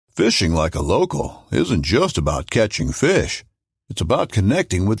Fishing like a local isn't just about catching fish. It's about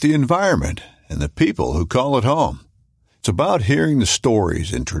connecting with the environment and the people who call it home. It's about hearing the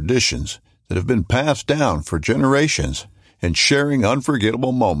stories and traditions that have been passed down for generations and sharing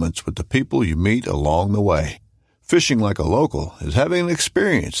unforgettable moments with the people you meet along the way. Fishing like a local is having an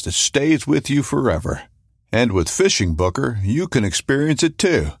experience that stays with you forever. And with Fishing Booker, you can experience it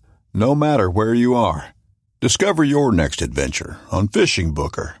too, no matter where you are. Discover your next adventure on Fishing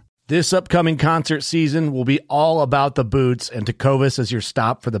Booker. This upcoming concert season will be all about the boots, and Tecovas is your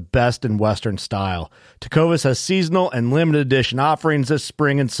stop for the best in Western style. Tecovas has seasonal and limited edition offerings this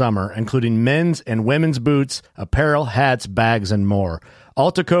spring and summer, including men's and women's boots, apparel, hats, bags, and more.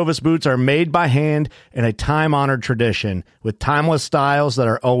 All Tecovas boots are made by hand in a time-honored tradition with timeless styles that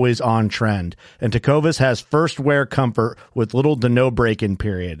are always on trend. And Tecovas has first wear comfort with little to no break-in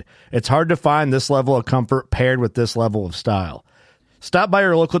period. It's hard to find this level of comfort paired with this level of style. Stop by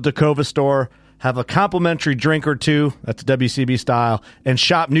your local Tecovas store, have a complimentary drink or two, that's WCB style, and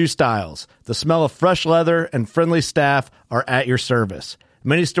shop new styles. The smell of fresh leather and friendly staff are at your service.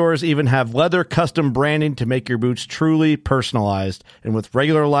 Many stores even have leather custom branding to make your boots truly personalized. And with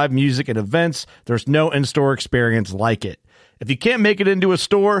regular live music and events, there's no in-store experience like it. If you can't make it into a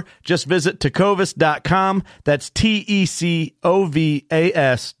store, just visit tecovas.com. That's TECOVAS.com.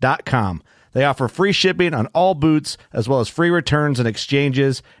 They offer free shipping on all boots, as well as free returns and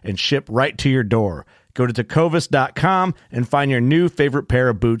exchanges, and ship right to your door. Go to tecovas.com and find your new favorite pair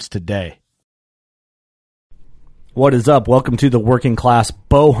of boots today. What is up? Welcome to the Working Class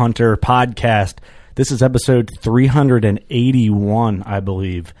Bow Hunter podcast. This is episode 381, I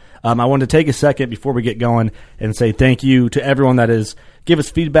believe. I wanted to take a second before we get going and say thank you to everyone that has given us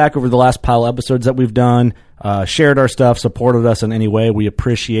feedback over the last pile of episodes that we've done, shared our stuff, supported us in any way. We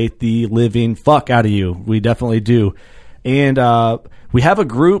appreciate the living fuck out of you. We definitely do. And we have a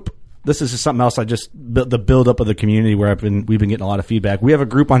group. This is just something else. The build-up of the community where we've been getting a lot of feedback. We have a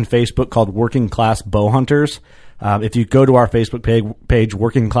group on Facebook called Working Class Bow Hunters. If you go to our Facebook page,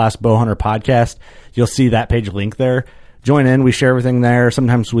 Working Class Bow Hunter Podcast, you'll see that page link there. Join in. We share everything there.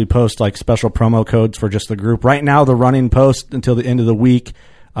 Sometimes we post like special promo codes for just the group. Right now, the running post until the end of the week.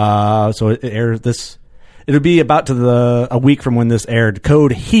 So it airs this. It'll be about a week from when this aired.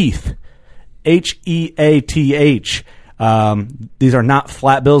 Code Heath, HEATH. These are not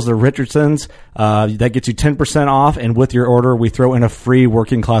flat bills, they're Richardsons. That gets you 10% off, and with your order, we throw in a free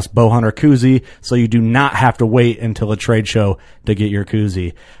Working Class Bow Hunter koozie, so you do not have to wait until a trade show to get your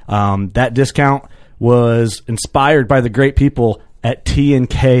koozie. That discount was inspired by the great people at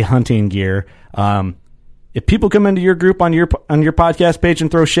T&K Hunting Gear. If people come into your group on your podcast page and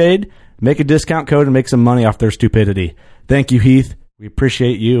throw shade, make a discount code and make some money off their stupidity. Thank you, Heath. We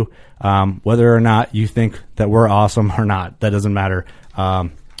appreciate you. Whether or not you think that we're awesome or not, that doesn't matter. Go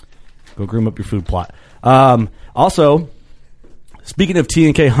groom up your food plot. Also, speaking of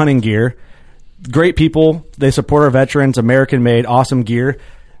T&K Hunting Gear, great people. They support our veterans, American-made, awesome gear.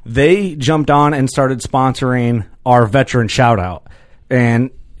 They jumped on and started sponsoring our veteran shout-out.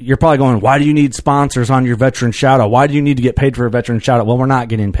 And you're probably going, why do you need sponsors on your veteran shout-out? Why do you need to get paid for a veteran shout-out? Well, we're not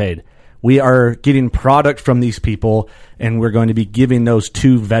getting paid. We are getting product from these people, and we're going to be giving those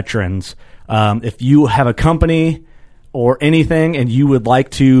to veterans. If you have a company or anything and you would like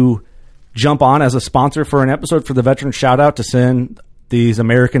to jump on as a sponsor for an episode for the Veteran Shoutout to send these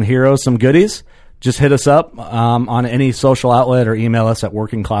American heroes some goodies, just hit us up on any social outlet or email us at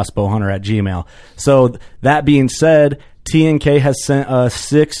workingclassbowhunter@gmail.com. So that being said, T&K has sent us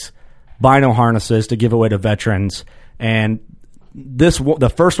 6 bino harnesses to give away to veterans, and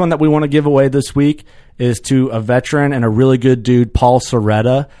the first one that we want to give away this week is to a veteran and a really good dude, Paul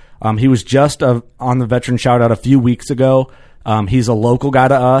Soretta. He was just on the Veteran Shoutout a few weeks ago. He's a local guy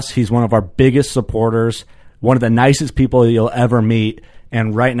to us. He's one of our biggest supporters, one of the nicest people you'll ever meet.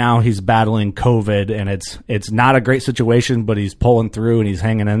 And right now he's battling COVID, and it's not a great situation, but he's pulling through and he's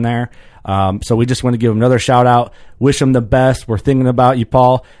hanging in there. So we just want to give him another shout out. Wish him the best. We're thinking about you,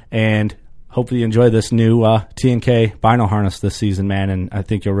 Paul, and hopefully you enjoy this new T&K vinyl harness this season, man, and I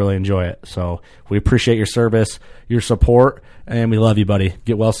think you'll really enjoy it. So we appreciate your service, your support, and we love you, buddy.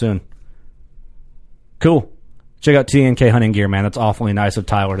 Get well soon. Cool. Check out T&K Hunting Gear, man. That's awfully nice of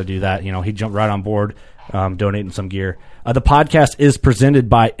Tyler to do that. You know, he jumped right on board, donating some gear. The podcast is presented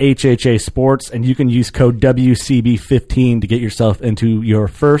by HHA Sports, and you can use code WCB15 to get yourself into your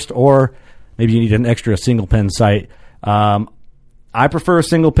first, or maybe you need an extra single pin sight. I prefer a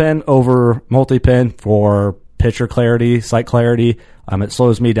single pin over multi-pin for picture clarity, sight clarity. It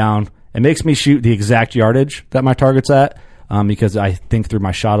slows me down. It makes me shoot the exact yardage that my target's at because I think through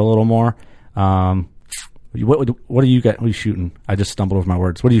my shot a little more. What do you got? What are you shooting? I just stumbled over my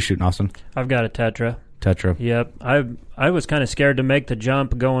words. What are you shooting, Austin? I've got a Tetra. Tetra. Yep. I was kind of scared to make the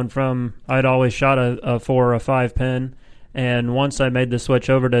jump going from, I'd always shot a 4 or a 5 pin, and once I made the switch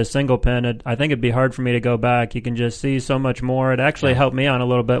over to a single pin, I think it'd be hard for me to go back. You can just see so much more. It actually helped me on a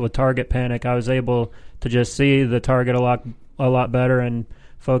little bit with target panic. I was able to just see the target a lot better and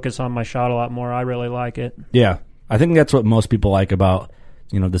focus on my shot a lot more. I really like it. Yeah, I think that's what most people like about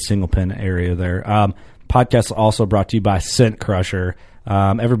the single pin area there. Podcast also brought to you by Scent Crusher.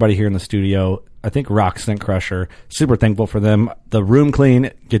 Everybody here in the studio, I think, rock Scent Crusher. Super thankful for them. The room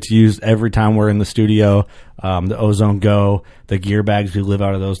clean gets used every time we're in the studio. The Ozone Go, the gear bags, we live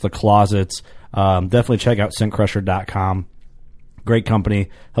out of those, the closets. Definitely check out scentcrusher.com. Great company.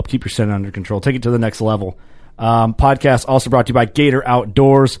 Help keep your scent under control. Take it to the next level. Podcast also brought to you by Gator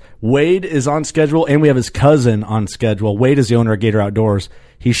Outdoors. Wade is on schedule, and we have his cousin on schedule. Wade is the owner of Gator Outdoors.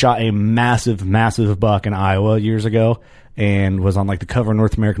 He shot a massive, massive buck in Iowa years ago and was on like the cover of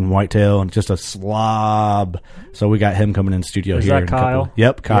North American Whitetail and just a slob. So we got him coming in studio Is here. that Kyle?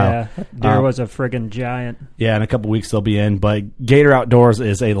 Yep, Kyle. Yeah, that deer was a friggin' giant. Yeah, in a couple weeks they'll be in. But Gator Outdoors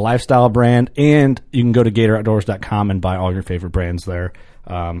is a lifestyle brand, and you can go to GatorOutdoors.com and buy all your favorite brands there.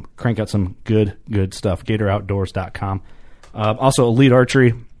 Crank out some good stuff. GatorOutdoors.com. Also, Elite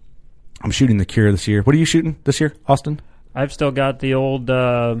Archery. I'm shooting the Cure this year. What are you shooting this year, Austin? I've still got the old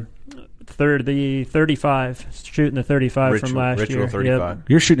 35, shooting the 35 from last Ritual year. 35. Yep.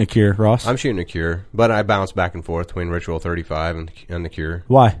 You're shooting a Cure, Ross. I'm shooting a Cure, but I bounce back and forth between Ritual 35 and the Cure.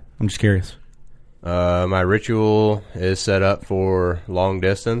 Why? I'm just curious. My Ritual is set up for long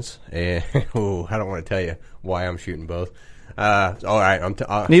distance, and I don't want to tell you why I'm shooting both. All right,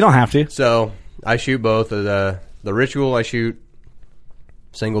 You don't have to. So I shoot both. The Ritual, I shoot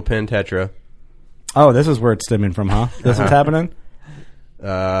single pin Tetra. Oh, this is where it's stemming from, huh? This is what's happening? All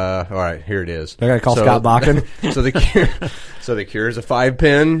right, here it is. I got to call Scott Bakken. So the Cure is a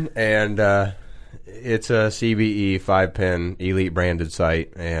 5-pin, and it's a CBE 5-pin Elite branded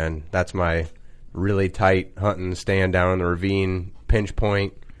sight, and that's my really tight hunting stand down in the ravine pinch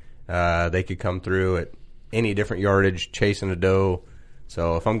point. They could come through at any different yardage chasing a doe.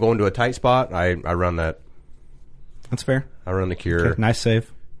 So if I'm going to a tight spot, I run that. That's fair. I run the Cure. Okay, nice save.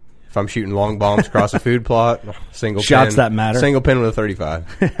 If I'm shooting long bombs across a food plot, single Shots pin, that matter. Single pin with a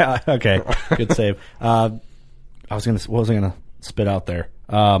 35. Okay, good save. What was I gonna spit out there?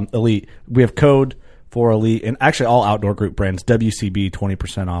 Elite. We have code for Elite, and actually all outdoor group brands. WCB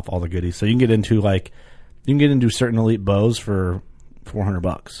 20% off all the goodies. So you can get into certain Elite bows for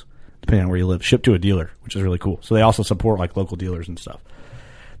 $400, depending on where you live. Shipped to a dealer, which is really cool. So they also support like local dealers and stuff.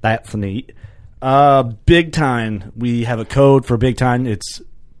 That's neat. Big Time. We have a code for Big Time. It's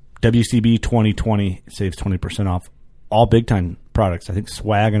WCB 2020. It saves 20% off all Big Time products. I think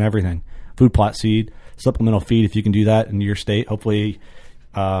swag and everything. Food plot seed, supplemental feed if you can do that in your state. Hopefully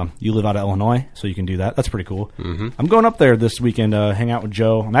you live out of Illinois, so you can do that. That's pretty cool. Mm-hmm. I'm going up there this weekend to hang out with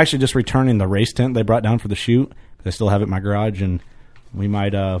Joe. I'm actually just returning the race tent they brought down for the shoot. I still have it in my garage, and we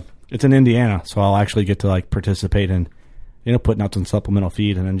might it's in Indiana, so I'll actually get to like participate in putting out some supplemental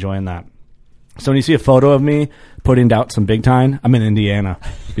feed and enjoying that. So when you see a photo of me putting out some Big Time, I'm in Indiana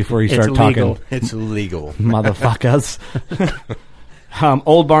before you start talking. It's legal. Motherfuckers.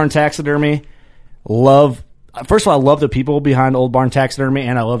 Old Barn Taxidermy. First of all, I love the people behind Old Barn Taxidermy,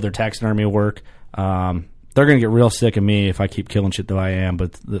 and I love their taxidermy work. They're going to get real sick of me if I keep killing shit that I am,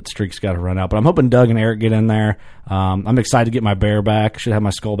 but the streak's got to run out. But I'm hoping Doug and Eric get in there. I'm excited to get my bear back. Should have my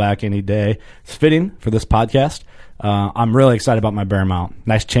skull back any day. It's fitting for this podcast. I'm really excited about my bear mount.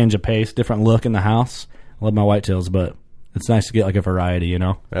 Nice change of pace, different look in the house. I love my whitetails, but it's nice to get like a variety,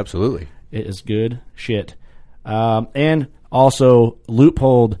 Absolutely. It is good shit. And also,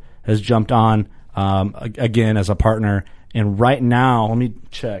 Loophole has jumped on again as a partner. And right now, let me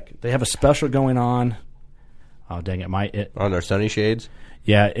check. They have a special going on. Oh, dang it. On their sunny shades?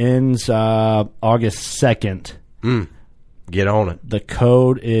 Yeah, it ends August 2nd. Get on it. The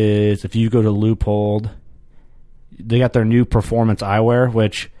code is, if you go to Loophole, they got their new performance eyewear,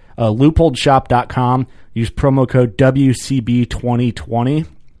 which loopholdshop.com. Use promo code WCB2020.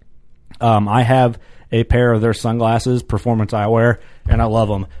 I have a pair of their sunglasses, performance eyewear, and I love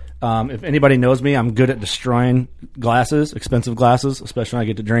them. If anybody knows me, I'm good at destroying glasses, expensive glasses, especially when I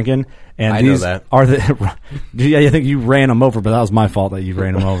get to drinking. And I these know that. are the. Yeah, I think you ran them over, but that was my fault that you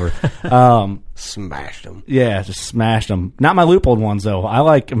ran them over. Smashed them. Yeah, just smashed them. Not my Loophole ones though.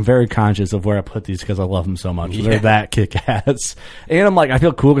 I'm very conscious of where I put these because I love them so much. Yeah. They're that kick-ass. And I'm like, I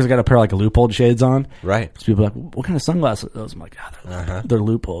feel cool because I got a pair of like Loophole shades on. Right. So people are like, what kind of sunglasses are those? I'm like, they're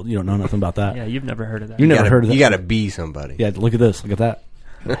Loophole. You don't know nothing about that. Yeah, you've never heard of that. You never heard of that. You got to be somebody. Yeah, look at this. Look at that.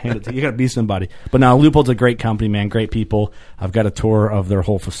 You got to be somebody. But now Leupold's a great company, man. Great people. I've got a tour of their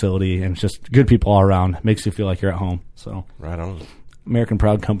whole facility, and it's just good people all around. Makes you feel like you're at home. So Right on. American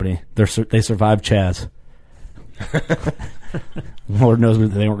Proud Company. They survived Chaz. Lord knows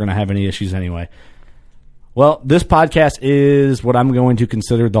they weren't going to have any issues anyway. Well, this podcast is what I'm going to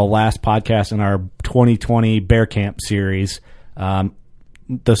consider the last podcast in our 2020 Bear Camp series.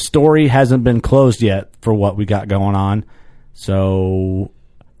 The story hasn't been closed yet for what we got going on, so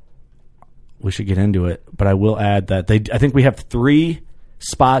we should get into it. But I will add that I think we have 3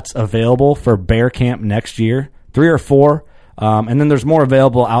 spots available for Bear Camp next year, 3 or 4, and then there's more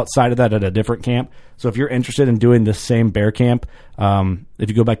available outside of that at a different camp. So if you're interested in doing the same bear camp, if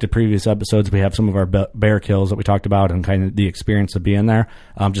you go back to previous episodes, we have some of our bear kills that we talked about and kind of the experience of being there.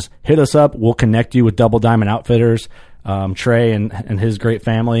 Just hit us up. We'll connect you with Double Diamond Outfitters, Trey and his great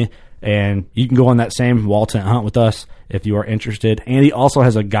family, and you can go on that same wall tent hunt with us if you are interested. And he also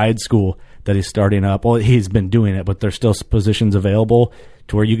has a guide school that he's starting up. Well, he's been doing it, but there's still positions available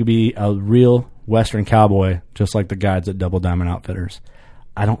to where you could be a real Western cowboy, just like the guides at Double Diamond Outfitters.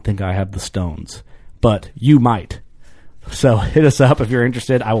 I don't think I have the stones, but you might. So hit us up if you're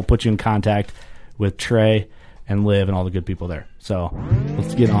interested. I will put you in contact with Trey and Liv and all the good people there. So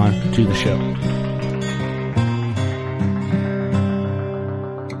let's get on to the show.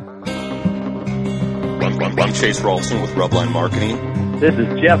 I'm Chase Ralston with Rubline Marketing. This is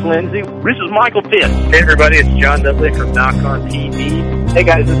Jeff Lindsay. This is Michael Pitt. Hey everybody, it's John Dudley from Knock on TV. Hey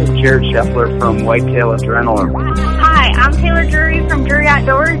guys, this is Jared Scheffler from Whitetail Adrenaline. Hi, I'm Taylor Drury from Drury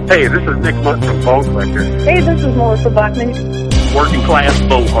Outdoors. Hey, this is Nick Munt from Bone Collector. Hey, this is Melissa Buckman. Working Class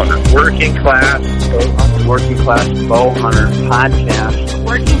Bow Hunter. Working Class Bow Hunter. Working Class Bow Hunter Podcast.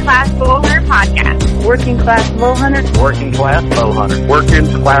 Working Class Bow Hunter Podcast. Working Class Bow Hunter. Working Class Bow Hunter. Working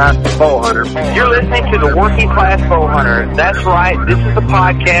Class Bow Hunter. You're listening to the Working Class Bow Hunter. That's right, this is the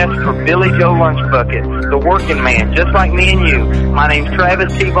podcast for Billy Joe Lunchbucket, the working man, just like me and you. My name's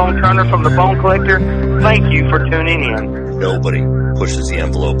Travis T-Bone Turner from the Bone Collector. Thank you for tuning in. Nobody pushes the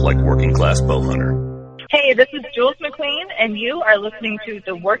envelope like Working Class Bow Hunter. Hey, this is Jules McQueen, and you are listening to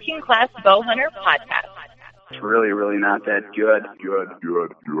the Working Class Bow Hunter Podcast. It's really, really not that good.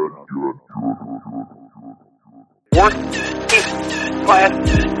 Working Class.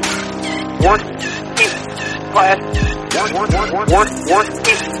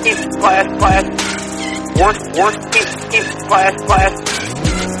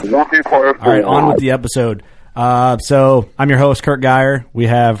 Working Class. All right, on with the episode. So I'm your host, Kurt Geyer. We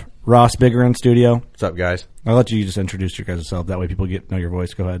have Ross Bigger in studio. What's up, guys? I'll let you just introduce your guys' self. That way people know your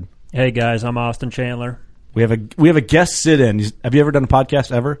voice. Go ahead. Hey guys, I'm Austin Chandler. We have a guest sit-in. Have you ever done a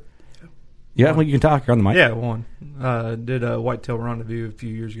podcast ever? Yeah, well, you can talk. You're on the mic. Yeah, one. Did a Whitetail Rendezvous a few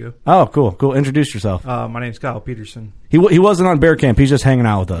years ago. Oh, cool. Introduce yourself. My name's Kyle Peterson. He wasn't on Bear Camp. He's just hanging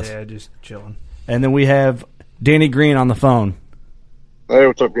out with us. Yeah, just chilling. And then we have Danny Green on the phone. Hey,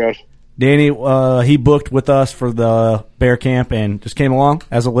 what's up, guys? Danny, he booked with us for the Bear Camp and just came along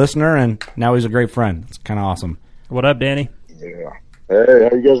as a listener, and now he's a great friend. It's kind of awesome. What up, Danny? Yeah. Hey,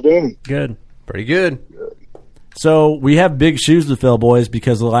 how you guys doing? Good. Pretty good. So we have big shoes to fill, boys,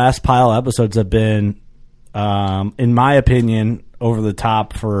 because the last pile of episodes have been, in my opinion, over the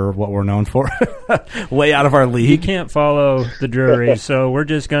top for what we're known for. Way out of our You league. can't follow the Drury, so we're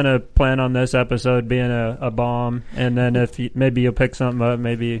just going to plan on this episode being a bomb, and then maybe you'll pick something up,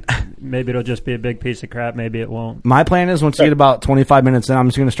 maybe it'll just be a big piece of crap, maybe it won't. My plan is once you get about 25 minutes in, I'm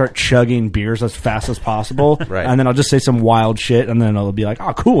just going to start chugging beers as fast as possible. Right. And then I'll just say some wild shit, and then it'll be like,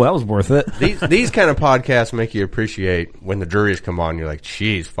 oh, cool, that was worth it. These kind of podcasts make you appreciate when the juries come on. You're like,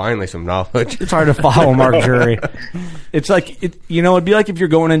 geez, finally some knowledge. It's hard to follow Mark Drury. It's like, it'd be like if you're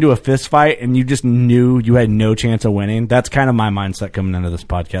going into a fist fight and you just knew you had no chance of winning. That's kind of my mindset coming into this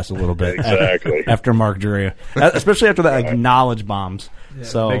podcast a little bit. Exactly. After Mark Drury. Especially after that, like, knowledge bombs. Yeah,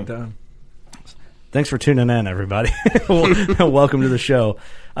 So, big time. thanks for tuning in, everybody. Welcome to the show.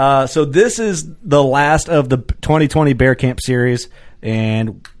 So this is the last of the 2020 Bear Camp series.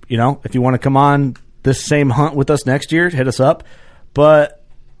 And, if you want to come on this same hunt with us next year, hit us up. But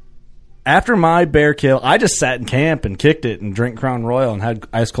after my bear kill, I just sat in camp and kicked it and drank Crown Royal and had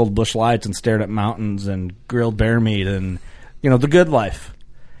ice cold Busch Lights and stared at mountains and grilled bear meat and, the good life.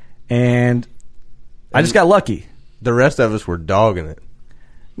 And I just got lucky. The rest of us were dogging it.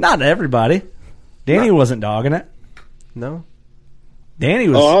 Not everybody. Danny wasn't dogging it. No? Danny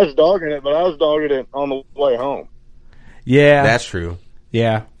was. Oh, I was dogging it, but I was dogging it on the way home. Yeah. That's true.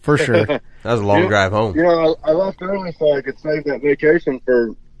 Yeah, for sure. That was a long drive home. I left early so I could save that vacation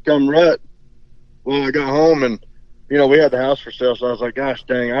for come rut. Well, I got home and, we had the house for sale, so I was like, gosh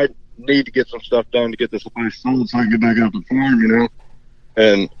dang, I need to get some stuff done to get this place sold so I can get back out to the farm,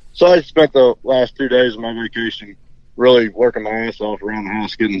 And so I spent the last 2 days of my vacation really working my ass off around the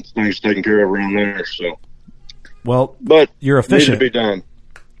house, getting things taken care of around there. So, well, but you're efficient. Need to be done.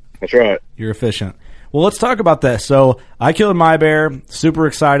 That's right. You're efficient. Well, let's talk about that. So I killed my bear, super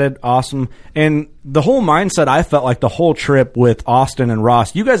excited, awesome. And the whole mindset, I felt like the whole trip with Austin and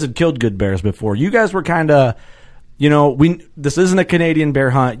Ross, you guys had killed good bears before. You guys were kind of, this isn't a Canadian bear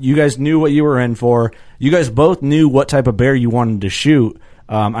hunt. You guys knew what you were in for. You guys both knew what type of bear you wanted to shoot.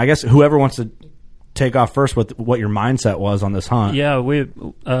 I guess whoever wants to take off first with what your mindset was on this hunt. Yeah,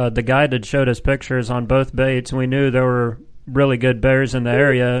 the guide had showed us pictures on both baits, and we knew there were really good bears in the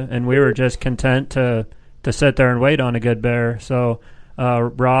area, and we were just content to sit there and wait on a good bear. So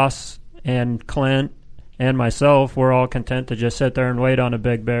Ross and Clint and myself were all content to just sit there and wait on a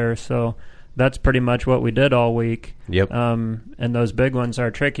big bear. So that's pretty much what we did all week. Yep. And those big ones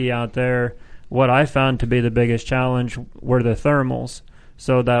are tricky out there. What I found to be the biggest challenge were the thermals.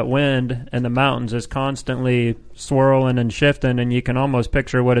 So that wind in the mountains is constantly swirling and shifting, and you can almost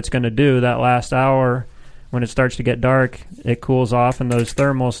picture what it's going to do that last hour. When it starts to get dark, it cools off, and those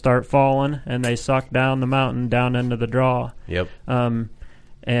thermals start falling, and they suck down the mountain down into the draw. Yep.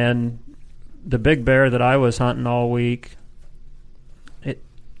 And the big bear that I was hunting all week,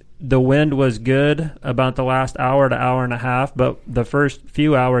 the wind was good about the last hour to hour and a half, but the first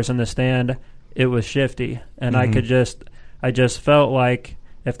few hours in the stand, it was shifty, and I just felt like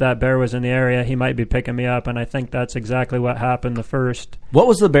if that bear was in the area, he might be picking me up, and I think that's exactly what happened the first. What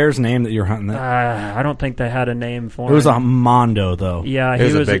was the bear's name that you were hunting? I don't think they had a name for him. It was a Mondo, though. Yeah,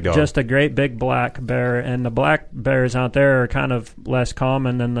 he was just a great big black bear, and the black bears out there are kind of less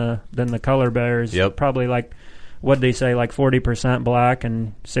common than the color bears. Yep. Probably like, what did they say, like 40% black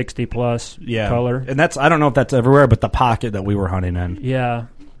and 60 plus color. And I don't know if that's everywhere, but the pocket that we were hunting in. Yeah,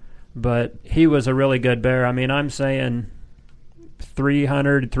 but he was a really good bear. I mean, I'm saying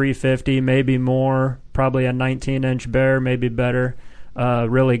 300, 350, maybe more, probably a 19-inch bear, maybe better.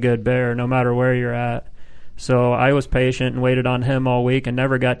 Really good bear, no matter where you're at. So I was patient and waited on him all week and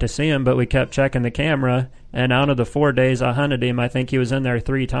never got to see him, but we kept checking the camera, and out of the 4 days I hunted him, I think he was in there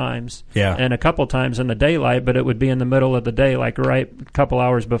 3 times. Yeah. And a couple times in the daylight, but it would be in the middle of the day, like right a couple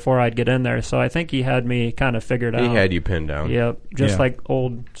hours before I'd get in there. So I think he had me kind of figured out. He had you pinned down. Yep, just like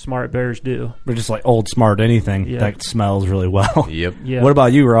old smart bears do. We're just like old smart anything that smells really well. Yep. What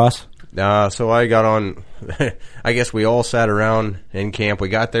about you, Ross? So I got on, I guess we all sat around in camp. We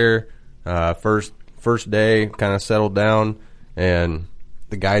got there first day, kind of settled down, and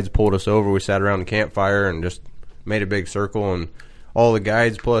the guides pulled us over. We sat around the campfire and just made a big circle, and all the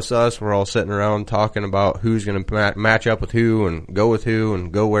guides plus us were all sitting around talking about who's going to match up with who and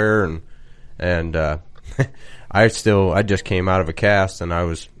go where, and I just came out of a cast, and I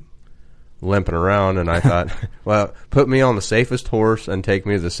was limping around, and I thought, well, put me on the safest horse and take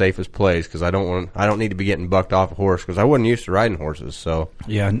me to the safest place, because I don't need to be getting bucked off a horse, because I wasn't used to riding horses. So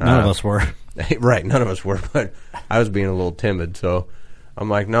yeah, none of us were. Right, none of us were, but I was being a little timid, so I'm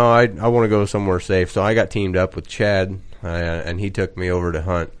like, no, I want to go somewhere safe. So I got teamed up with Chad, and he took me over to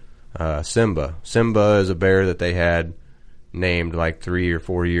hunt Simba. Simba is a bear that they had named like 3 or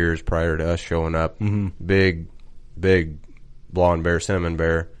 4 years prior to us showing up. Mm-hmm. Big blonde bear, cinnamon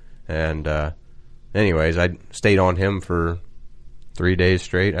bear. And anyways, I stayed on him for 3 days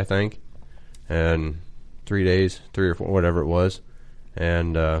straight, I think. And 3 days, 3 or 4, whatever it was.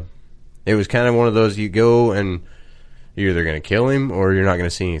 And it was kind of one of those, you go and you're either going to kill him or you're not going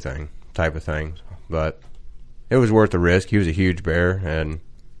to see anything type of thing. But it was worth the risk. He was a huge bear, and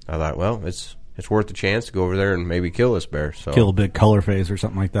I thought, well, it's worth the chance to go over there and maybe kill this bear. So kill a big color phase or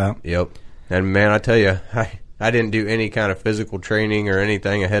something like that. Yep. And man, I tell you, I didn't do any kind of physical training or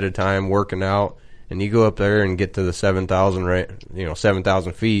anything ahead of time, working out. And you go up there and get to the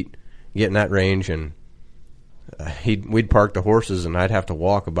 7,000 feet, get in that range, and we'd park the horses, and I'd have to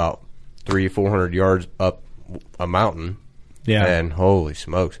walk about 300-400 yards up a mountain. Yeah. And holy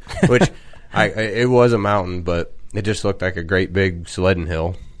smokes, which it was a mountain, but it just looked like a great big sledding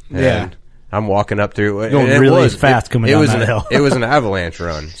hill. And yeah. I'm walking up through it. Going really fast coming down that hill. It was an avalanche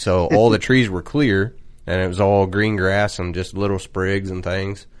run, so all the trees were clear, and it was all green grass and just little sprigs and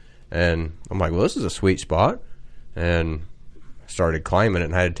things. And I'm like, well, this is a sweet spot. And started climbing it,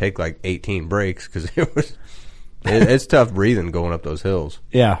 and I had to take like 18 breaks because it was... it's tough breathing going up those hills.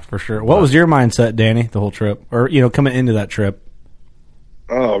 Yeah, for sure. What was your mindset, Danny, the whole trip? Or, coming into that trip?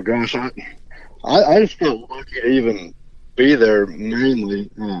 Oh, gosh. I just felt lucky to even be there, mainly.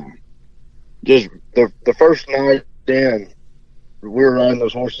 Just the first night in, we were riding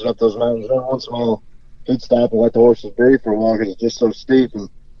those horses up those mountains. Every once in a while, he'd stop and let the horses breathe for a while because it's just so steep. And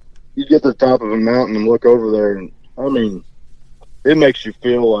you'd get to the top of a mountain and look over there, and, I mean, it makes you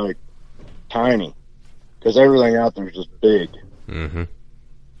feel like tiny because everything out there is just big. Mm-hmm.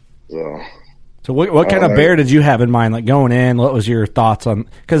 So what kind of bear did you have in mind? Like going in, what was your thoughts on?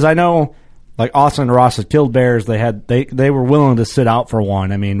 Because I know, like Austin and Ross had killed bears. They were willing to sit out for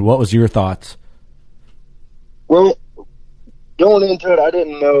one. I mean, what was your thoughts? Well, going into it, I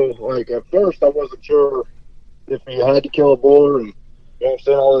didn't know. Like at first, I wasn't sure if you had to kill a boar, and I'm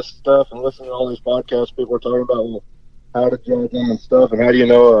saying all this stuff and listening to all these podcasts. People were talking about how to judge them and stuff, and how do you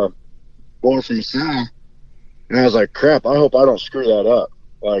know a boar from a sow? And I was like, crap, I hope I don't screw that up.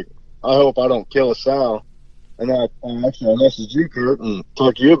 Like, I hope I don't kill a sow. And then I messaged you, Kurt, and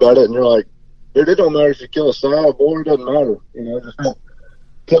talked to you about it, and you're like, dude, it don't matter if you kill a sow or boar, it doesn't matter. Just don't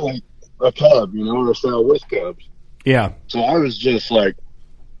kill a cub, or a sow with cubs. Yeah. So I was just like,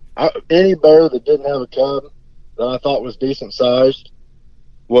 any bear that didn't have a cub that I thought was decent sized,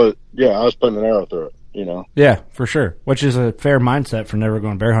 I was putting an arrow through it. Yeah, for sure. Which is a fair mindset for never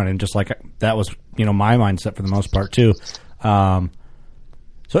going bear hunting. Just like that was, my mindset for the most part too. So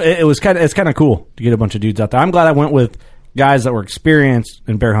it's kind of cool to get a bunch of dudes out there. I'm glad I went with guys that were experienced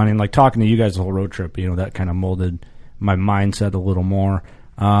in bear hunting. Like talking to you guys the whole road trip, that kind of molded my mindset a little more.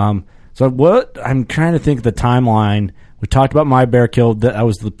 So what I'm trying to think of the timeline. We talked about my bear kill. That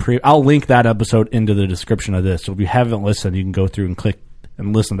was I'll link that episode into the description of this. So if you haven't listened, you can go through and click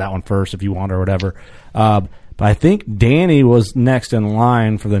and listen to that one first if you want or whatever. But I think Danny was next in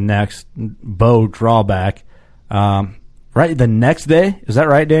line for the next bow drawback. Right, the next day? Is that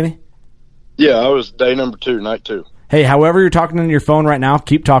right, Danny? Yeah, I was day number 2, night 2. Hey, however you're talking into your phone right now,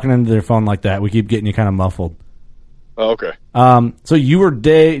 keep talking into your phone like that. We keep getting you kind of muffled. Oh, okay. So you were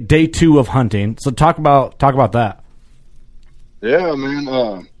day 2 of hunting. So talk about that. Yeah, man.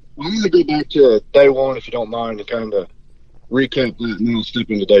 I'm going to go back to day 1, if you don't mind, and kind of recap that, and then I'll step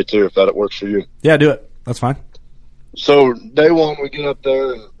into day 2 if that works for you. Yeah, do it. That's fine. So day 1, we get up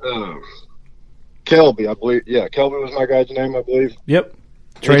there, and Kelby, I believe. Yeah, Kelby was my guy's name, I believe. Yep.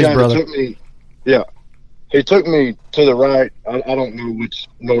 Trey's brother. He took me to the right. I don't know which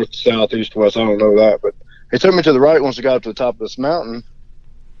north, south, east, west. I don't know that, but he took me to the right once we got up to the top of this mountain,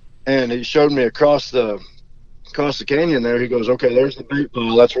 and he showed me across the canyon there. He goes, okay, there's the bait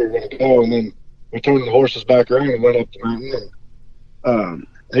pile. That's where we're going to go. And then we turned the horses back around and went up the mountain. And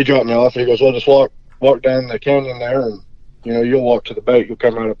he dropped me off, and he goes, well, just walk down the canyon there, and, you'll walk to the bait. You'll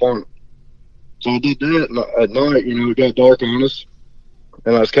come right up on it. So I did that at night. It got dark on us,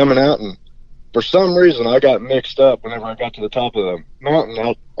 and I was coming out, and for some reason I got mixed up whenever I got to the top of the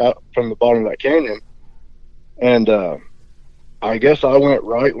mountain out from the bottom of that canyon. And I guess I went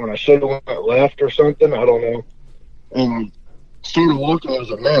right when I should have went left or something. I don't know. And I started walking. I was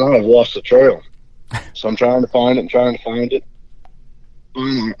like, man, I have lost the trail. So I'm trying to find it.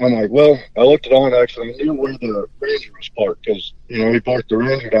 And I'm like, well, I looked at Onyx and I knew where the Ranger was parked because, he parked the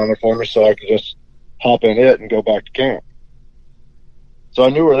Ranger down there for me so I could just hop in it and go back to camp. So I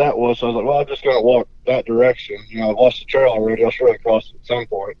knew where that was. So I was like, well, I'm just going to walk that direction. I've lost the trail already. I'll surely cross it at some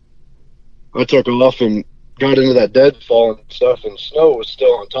point. I took off and got into that deadfall and stuff, and snow was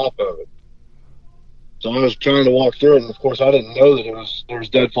still on top of it. So I was trying to walk through it, and of course I didn't know that there was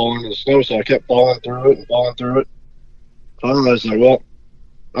deadfall into the snow, so I kept falling through it. So I was like, well,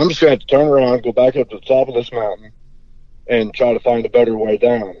 I'm just going to have to turn around, go back up to the top of this mountain, and try to find a better way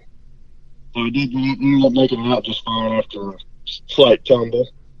down. So I did ended up making it out just fine after a slight tumble,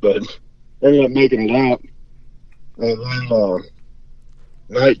 but ended up making it out. And then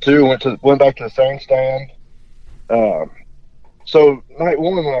night 2 went back to the same stand. So night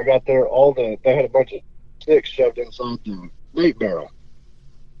 1 when I got there, they had a bunch of sticks shoved inside the bait barrel.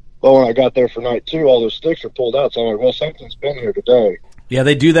 Well, when I got there for night 2, all those sticks were pulled out. So I'm like, well, something's been here today. Yeah,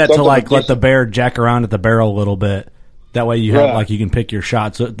 they do that to let the bear jack around at the barrel a little bit. That way you have you can pick your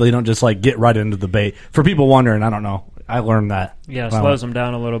shot, so they don't just get right into the bait. For people wondering, I don't know. I learned that. Yeah, slows them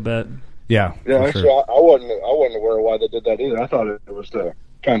down a little bit. Yeah. Yeah, actually, sure. I wasn't aware of why they did that either. I thought it was to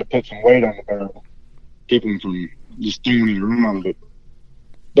kind of put some weight on the barrel, keep them from just throwing it around.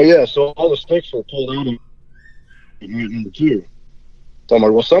 But yeah, so all the sticks were pulled out of night number 2. So I'm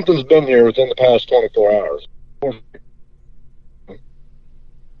like, well, something's been here within the past 24 hours.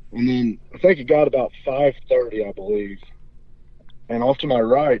 And then I think it got about 5:30, I believe. And off to my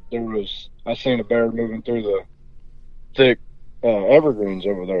right, I seen a bear moving through the thick evergreens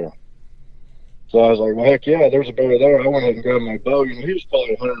over there. So I was like, well, heck yeah, there's a bear there. I went ahead and grabbed my bow. He was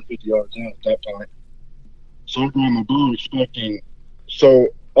probably 150 yards out at that point. So I grabbed my bow expecting. So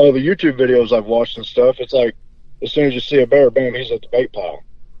all the YouTube videos I've watched and stuff, it's like as soon as you see a bear, bam, he's at the bait pile.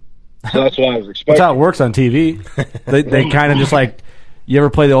 So that's what I was expecting. That's how it works on TV. They kind of just You ever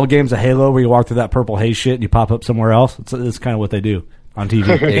play the old games of Halo where you walk through that purple haze shit and you pop up somewhere else? It's kind of what they do on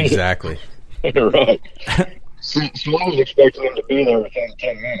TV. Exactly. Right. So I was expecting him to be there within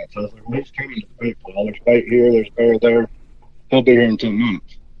 10 minutes. I was like, well, he's coming to the bait pile. There's bait here, there's bear there. He'll be here in 10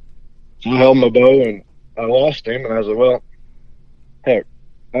 minutes. So I held my bow, and I lost him, and I was like, well, heck,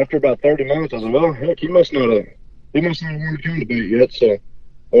 after about 30 minutes, I was like, well, heck, he must not have wanted to come to bait yet, so I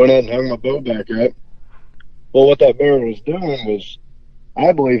went ahead and hung my bow back up. Well, what that bear was doing was,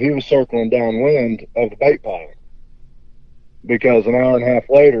 I believe he was circling downwind of the bait pile. Because an hour and a half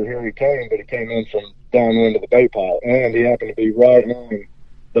later, here he came, but he came in from downwind of the bait pile, and he happened to be right on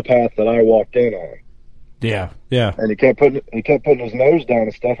the path that I walked in on. Yeah, yeah. And he kept putting his nose down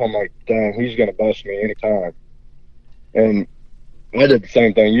and stuff. I'm like, dang, he's gonna bust me anytime. And I did the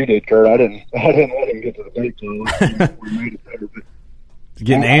same thing you did, Kurt. I didn't let him get to the bait pile. We made it better, but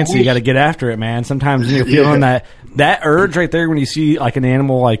getting antsy, you got to get after it, man. Sometimes when you're feeling that urge right there when you see like an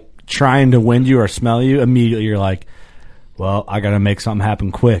animal like trying to wind you or smell you, immediately you're like, well, I got to make something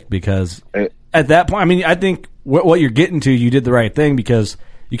happen quick, because at that point, I mean, I think what you're getting to, you did the right thing, because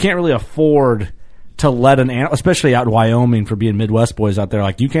you can't really afford to let an animal, especially out in Wyoming for being Midwest boys out there,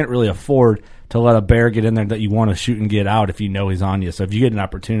 like you can't really afford to let a bear get in there that you want to shoot and get out if you know he's on you. So if you get an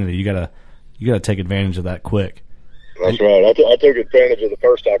opportunity, you gotta take advantage of that quick. That's right. I took advantage of the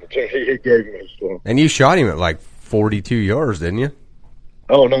first opportunity he gave me. So. And you shot him at like 42 yards, didn't you?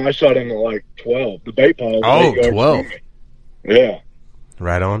 Oh, no, I shot him at like 12. The bait pile was 8 yards 12. from me. Yeah.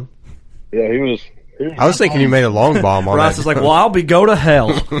 Right on. Yeah, he was I was thinking you made a long bomb on Ross that. is like, well, I'll be go to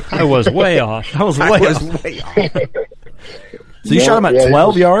hell. I was way off. I was way off. So you shot him at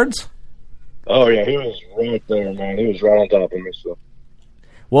 12 yards? Oh, yeah, he was right there, man. He was right on top of me. So.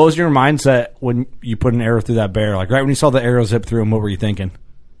 What was your mindset when you put an arrow through that bear? Like right when you saw the arrow zip through him, what were you thinking?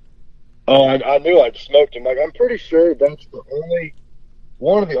 Oh, I knew I'd smoked him. Like, I'm pretty sure that's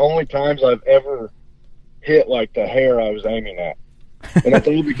one of the only times I've ever hit like the hair I was aiming at. And that's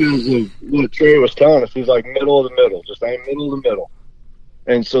all because of what Trey was telling us. He's like middle of the middle, just aim middle of the middle.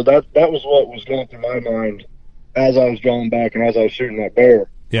 And so that was what was going through my mind as I was drawing back and as I was shooting that bear.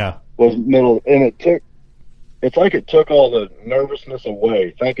 Yeah. Was middle, and it's like it took all the nervousness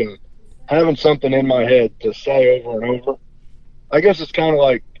away, having something in my head to say over and over. I guess it's kind of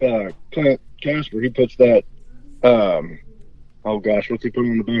like Clint Casper. He puts that, oh gosh, what's he put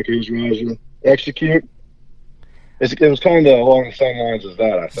on the back of his riser? Execute. It was kind of along the same lines as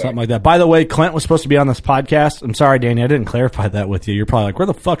that, I think. Something like that. By the way, Clint was supposed to be on this podcast. I'm sorry, Danny, I didn't clarify that with you. You're probably like, where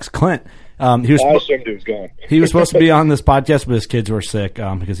the fuck's Clint? I assumed he was gone. He was supposed to be on this podcast, but his kids were sick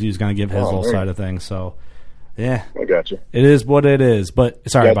because he was going to give his little side of things. So, yeah. I got you. It is what it is, but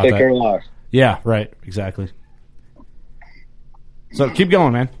sorry about take that. Care of life. Yeah, right. Exactly. So keep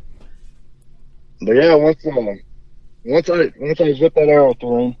going, man. But yeah, once I zipped that arrow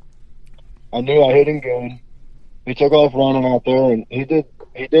through him, I knew I hit him good. He took off running out there, and he did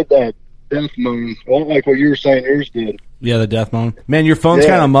that death moan, well, like what you were saying yours did. Yeah, the death moan. Man, your phone's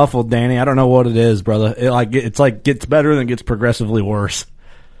kind of muffled, Danny. I don't know what it is, brother. It's like gets better and gets progressively worse.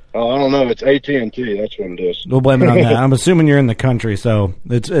 Oh, I don't know. It's AT&T. That's what it is. We'll blame it on that. I'm assuming you're in the country, so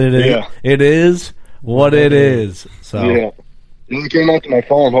it is what it is. So yeah, I came out to my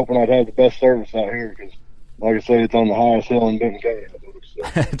farm hoping I'd have the best service out here because, like I say, it's on the highest hill in Benton County. So.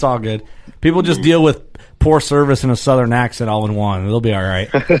 It's all good. People just deal with poor service and a southern accent all in one. It'll be all right.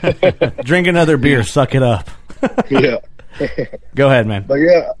 Drink another beer. Suck it up. Yeah. Go ahead, man. But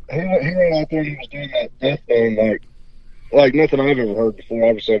yeah, he ran out there and he was doing that death thing like nothing I've ever heard before.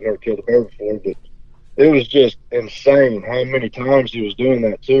 Obviously, I've never killed a bear before, but it was just insane how many times he was doing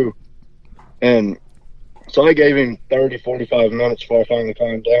that too. And so I gave him 30, 45 minutes before I finally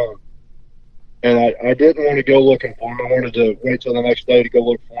calmed down. And I didn't want to go looking for him. I wanted to wait till the next day to go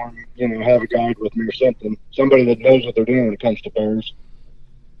look for him, have a guide with me or something, somebody that knows what they're doing when it comes to bears.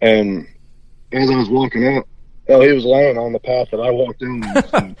 And as I was walking out, he was laying on the path that I walked in.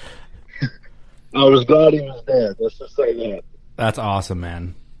 So I was glad he was dead. Let's just say that. That's awesome,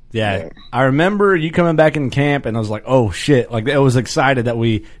 man. Yeah. I remember you coming back in camp, and I was like, oh, shit. Like, I was excited that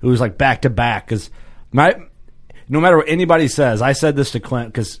it was like back to back. Because no matter what anybody says, I said this to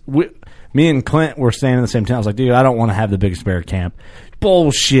Clint, because me and Clint were staying in the same tent. I was like, dude, I don't want to have the biggest bear camp.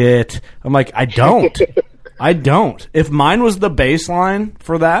 Bullshit. I'm like, I don't. I don't. If mine was the baseline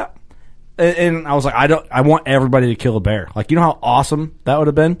for that, and I was like, I want everybody to kill a bear. Like, you know how awesome that would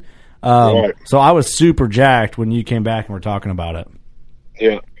have been? Right. So I was super jacked when you came back and were talking about it.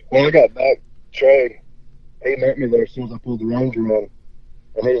 Yeah. When I got back, Trey, he met me there as soon as I pulled the Ranger on.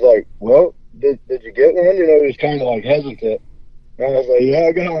 And he's like, well, did you get one? He was kind of like hesitant. And I was like, yeah,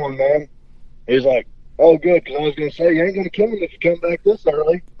 I got one, man. He's like, Oh, good, because I was going to say, you ain't going to kill him if you come back this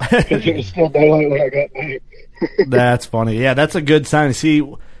early, because it was still daylight when I got back. That's funny. Yeah, that's a good sign. See,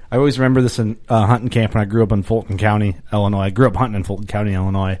 I always remember this in hunting camp when I grew up in Fulton County, Illinois. I grew up hunting in Fulton County,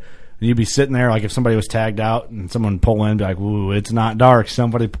 Illinois. And you'd be sitting there, like if somebody was tagged out and someone would pull in, be like, "Ooh, it's not dark.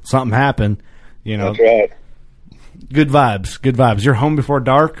 Something happened." You know, That's right. good vibes. Good vibes. You're home before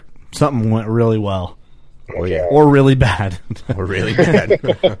dark. Something went really well, Oh yeah, or really bad. or really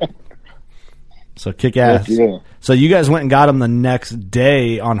bad. So kick ass. Yeah. So you guys went and got him the next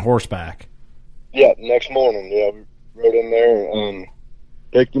day on horseback. Yeah, next morning, we rode in there and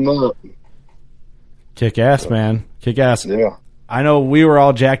picked him up. Kick ass, man. Kick ass. Yeah. I know we were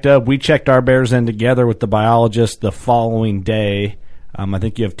all jacked up. We checked our bears in together with the biologist the following day. I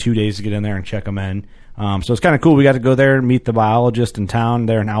think you have 2 days to get in there and check them in. So it's kind of cool. We got to go there and meet the biologist in town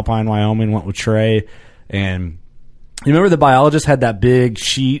there in Alpine, Wyoming. Went with Trey. And you remember the biologist had that big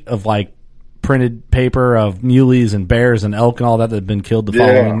sheet of like printed paper of muleys and bears and elk and all that had been killed the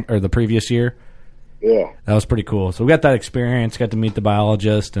following or the previous year? Yeah. That was pretty cool. So we got that experience, got to meet the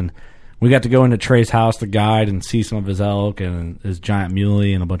biologist, and we got to go into Trey's house, the guide, and see some of his elk and his giant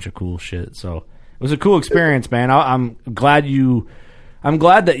muley and a bunch of cool shit. So it was a cool experience, man. I'm glad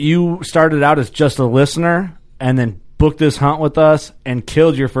that you started out as just a listener and then booked this hunt with us and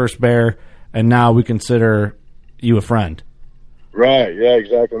killed your first bear, and now we consider you a friend. Right. Yeah,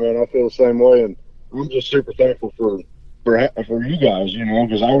 exactly, man. I feel the same way, and I'm just super thankful for you guys, you know,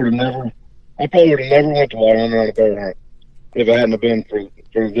 because I probably would have never went to Wyoming on a bear hunt if it hadn't have been for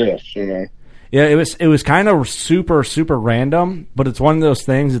this, you know. Yeah, it was kind of super, super random, but it's one of those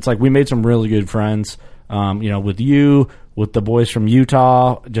things. It's like we made some really good friends, with you, with the boys from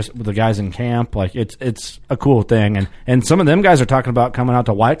Utah, just with the guys in camp. Like it's a cool thing, and some of them guys are talking about coming out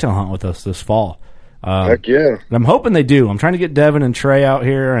to whitetail hunt with us this fall. Heck yeah! And I'm hoping they do. I'm trying to get Devin and Trey out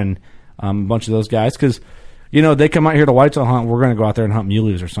here and a bunch of those guys because. They come out here to whitetail hunt. We're going to go out there and hunt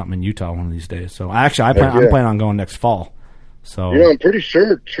muleys or something in Utah one of these days. So I'm planning on going next fall. So I'm pretty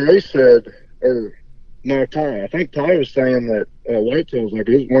sure Trey said, or no, Ty. I think Ty was saying that whitetail's like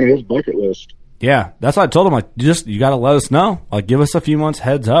one of his bucket list. Yeah, that's what I told him. Like, you got to let us know. Like, give us a few months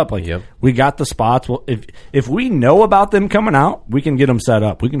heads up. Like, we got the spots. Well, if we know about them coming out, we can get them set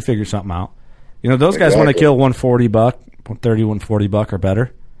up. We can figure something out. Those guys want to kill 140 buck, 130, 140 buck or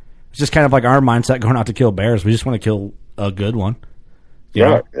better. It's just kind of like our mindset going out to kill bears. We just want to kill a good one.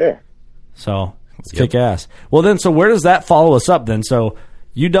 Right, yeah. So let's kick ass. Well, then, so where does that follow us up then? So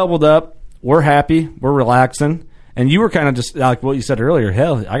you doubled up. We're happy. We're relaxing. And you were kind of just like what you said earlier.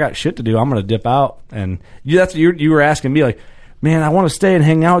 Hell, I got shit to do. I'm going to dip out. And you were asking me like, man, I want to stay and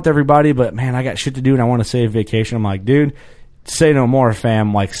hang out with everybody, but man, I got shit to do and I want to save vacation. I'm like, dude, say no more,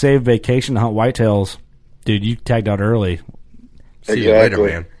 fam. Like, save vacation to hunt whitetails. Dude, you tagged out early. See you later,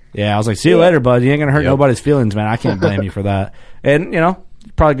 man. Yeah, I was like, see you later, bud. You ain't going to hurt nobody's feelings, man. I can't blame you for that. And,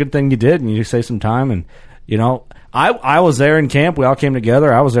 probably a good thing you did, and you saved some time. And, I was there in camp. We all came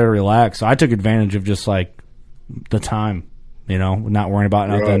together. I was there to relax. So I took advantage of just, like, the time, not worrying about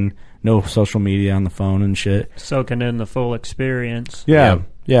nothing. No social media on the phone and shit. Soaking in the full experience. Yeah.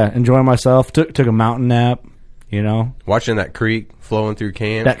 Enjoying myself. Took a mountain nap, Watching that creek flowing through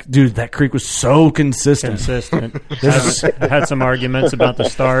camp. That creek was so consistent. Had some arguments about the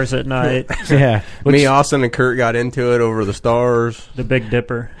stars at night. Yeah. Me, Austin, and Kurt got into it over the stars. The Big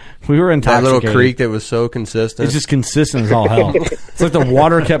Dipper. We were intoxicated. That little creek that was so consistent. It's just consistent as all hell. It's like the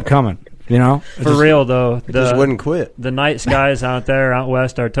water kept coming, For real, though. It just wouldn't quit. The night skies out there, out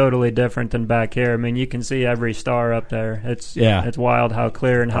west, are totally different than back here. I mean, you can see every star up there. It's wild how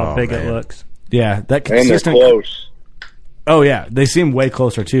clear and how big it looks. Yeah, that consistent. And they're close. Oh yeah, they seem way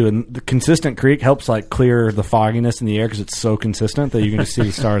closer too. And the consistent creek helps like clear the fogginess in the air because it's so consistent that you can just see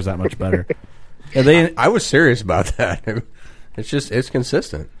the stars that much better. I was serious about that. It's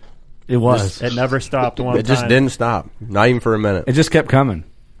consistent. It was. It never stopped one time. It just didn't stop. Not even for a minute. It just kept coming.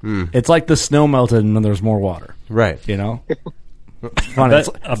 It's like the snow melted and then there's more water. Right. Funny.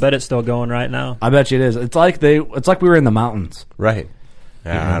 I bet it's still going right now. I bet you it is. It's like we were in the mountains. Right.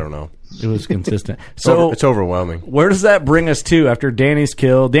 Yeah, I don't know. It was consistent. So it's overwhelming. Where does that bring us to after Danny's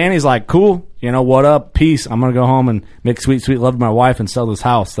kill? Danny's like, cool, what up, peace. I'm going to go home and make sweet, sweet love to my wife and sell this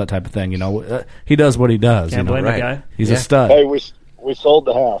house, that type of thing. He does what he does. Can't blame the guy. He's a stud. Hey, we sold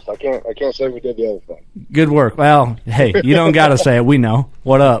the house. I can't say we did the other thing. Good work. Well, hey, you don't got to say it. We know.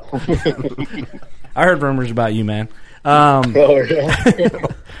 What up? I heard rumors about you, man.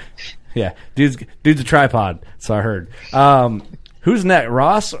 Yeah, dude's a tripod, so I heard. Who's next?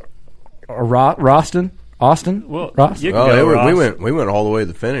 Ross or Roston? Austin? Well, Ross? you can go, Ross. We went all the way to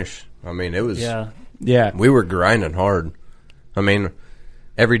the finish. I mean, it was yeah. We were grinding hard. I mean,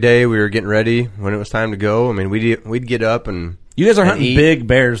 every day we were getting ready when it was time to go. I mean, we'd get up and you guys are hunting eat. big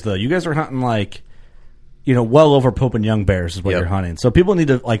bears though. You guys are hunting like, well over Pope and Young bears is what you're hunting. So people need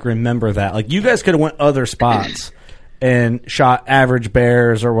to like remember that. Like you guys could have went other spots and shot average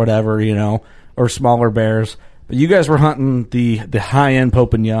bears or whatever, or smaller bears. But you guys were hunting the high end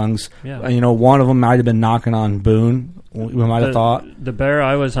Pope and Youngs. Yeah. One of them might have been knocking on Boone. We might have thought the bear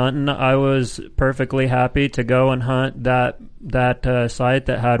I was hunting, I was perfectly happy to go and hunt that site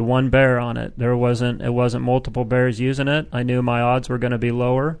that had one bear on it. It wasn't multiple bears using it. I knew my odds were going to be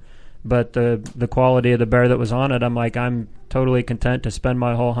lower, but the quality of the bear that was on it, I'm totally content to spend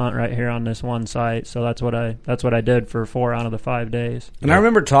my whole hunt right here on this one site. So that's what I did for 4 out of the 5 days. And I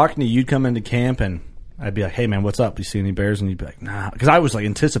remember talking to you. You'd come into camp and I'd be like, "Hey man, what's up? You see any bears?" And you'd be like, "Nah," because I was like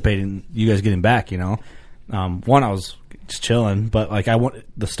anticipating you guys getting back. One, I was just chilling, but like I want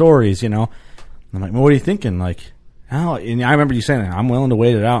the stories. And I'm like, "Well, what are you thinking?" Like, oh, and I remember you saying, "I'm willing to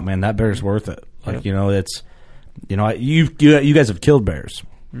wait it out, man. That bear's worth it." Like, it's, you guys have killed bears.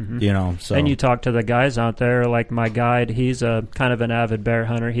 Mm-hmm. So and you talk to the guys out there, like my guide, he's a kind of an avid bear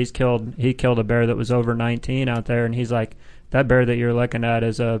hunter. He killed a bear that was over 19 out there, and he's like, that bear that you're looking at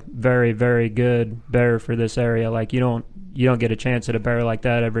is a very, very good bear for this area. Like you don't get a chance at a bear like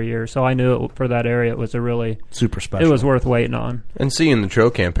that every year. So I knew for that area it was a really super special. It was worth waiting on. And seeing the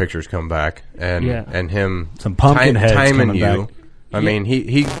trail cam pictures come back and him some pumpkin heads timing you. Back. I mean,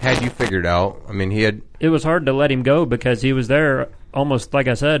 he had you figured out. I mean, It was hard to let him go because he was there almost, like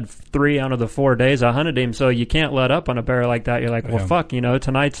I said, 3 out of the 4 days I hunted him. So you can't let up on a bear like that. You're like, well, fuck,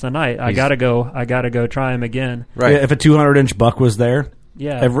 tonight's the night. I gotta go try him again. Right. Yeah, if a 200-inch buck was there,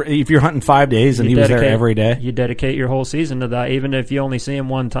 if you're hunting 5 days and he was there every day, you dedicate your whole season to that. Even if you only see him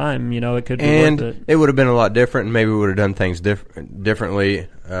one time, it could be worth it. It would have been a lot different, and maybe we would have done things differently,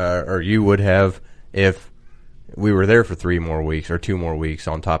 or you would have if we were there for 3 more weeks or 2 more weeks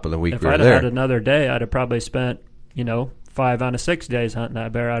on top of the week if we were I'd there. Had another day, I'd have probably spent 5 out of 6 days hunting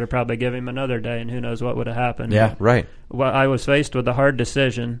that bear. I'd have probably given him another day, and who knows what would have happened. Yeah, right. Well, I was faced with a hard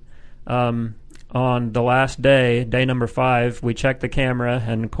decision. On the last day, day number 5, we checked the camera,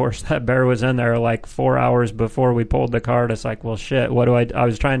 and of course that bear was in there like 4 hours before we pulled the card. It's like, well, shit, what do I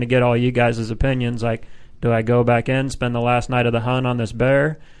was trying to get all you guys' opinions. Like, do I go back in, spend the last night of the hunt on this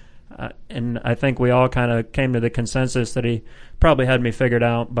bear? And I think we all kind of came to the consensus that he probably had me figured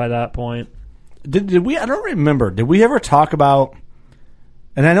out by that point. Did we? I don't remember. Did we ever talk about?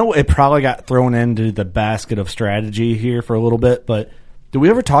 And I know it probably got thrown into the basket of strategy here for a little bit, but did we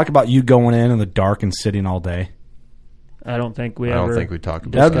ever talk about you going in the dark and sitting all day? I don't think we talked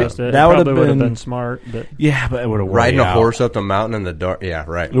about discussed that. It. That probably would have been smart. But yeah, but it would have riding a horse up the mountain in the dark. Yeah,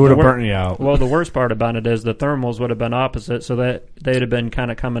 right. It would have burnt you out. Well, the worst part about it is the thermals would have been opposite, so that they'd have been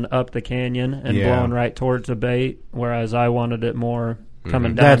kind of coming up the canyon and blowing right towards the bait, whereas I wanted it more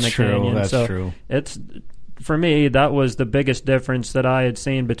coming down the canyon. That's true. It's for me, that was the biggest difference that I had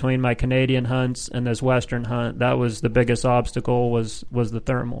seen between my Canadian hunts and this Western hunt. That was the biggest obstacle was the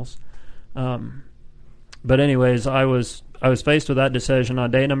thermals. But anyways, I was faced with that decision.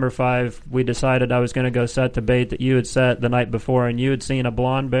 On day number 5, we decided I was going to go set the bait that you had set the night before, and you had seen a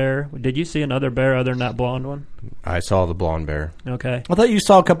blonde bear. Did you see another bear other than that blonde one? I saw the blonde bear. Okay. I thought you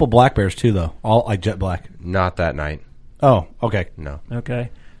saw a couple black bears too, though. All like jet black. Not that night. Oh, okay. No. Okay.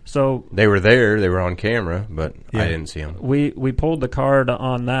 So they were there. They were on camera, but I didn't see them. We pulled the card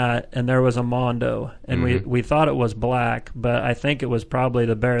on that, and there was a mondo, and we thought it was black, but I think it was probably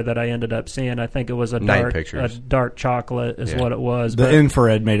the bear that I ended up seeing. I think it was a dark chocolate is what it was. The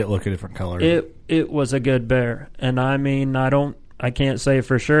infrared made it look a different color. It was a good bear, and I mean I can't say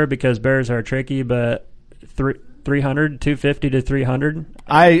for sure because bears are tricky, but 300, 250 to 300.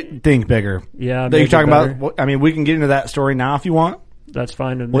 I think bigger. Yeah, you're talking about. I mean, we can get into that story now if you want. That's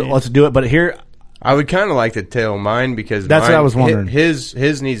fine with me. Let's do it. But here, I would kind of like to tell mine because that's what I was wondering.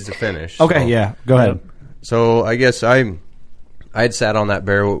 His needs to finish. Okay, so. Yeah, go ahead. So I guess I'd sat on that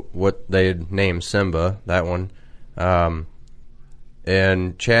bear, what they had named Simba, that one,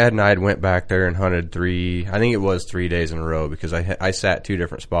 and Chad and I went back there and hunted 3 days in a row because I sat 2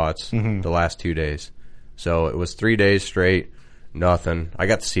 different spots the last 2 days, so it was 3 days straight, nothing. I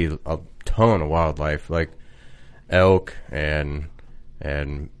got to see a ton of wildlife like elk and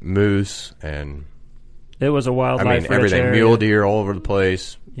moose and it was a wildlife everything area. Mule deer all over the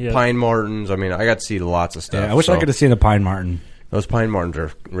place, pine martens. I mean, I got to see lots of stuff. Yeah, I wish I could have seen a pine marten. Those pine martens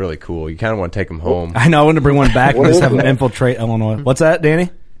are really cool. You kind of want to take them home. I know. I want to bring one back and just have them infiltrate Illinois. What's that, Danny?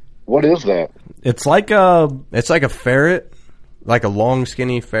 What is that? It's like a ferret, like a long,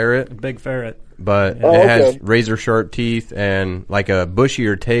 skinny ferret, a big ferret, but it has razor sharp teeth and like a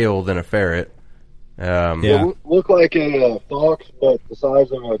bushier tail than a ferret. Yeah. Look like a fox, but the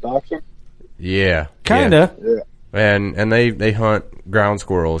size of a dachshund. Yeah, Kinda. Yeah. And they hunt ground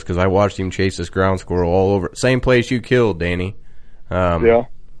squirrels because I watched him chase this ground squirrel all over. Same place you killed, Danny. Yeah.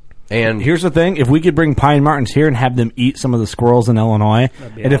 And Here's the thing: if we could bring pine martens here and have them eat some of the squirrels in Illinois,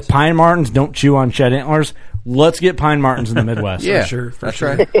 and if pine martens don't chew on shed antlers, let's get pine martens in the Midwest. yeah, For that's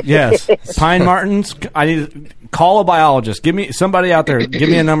sure. right. Yes, pine martens. I need to call a biologist. Give me somebody out there. Give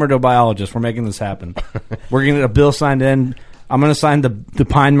me a number to a biologist. We're making this happen. We're going to get a bill signed in. I'm going to sign the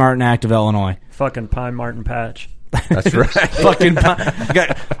Pine Marten Act of Illinois. Fucking pine marten patch. That's right. Fucking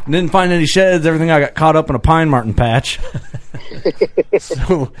didn't find any sheds. Everything I got caught up in a pine marten patch.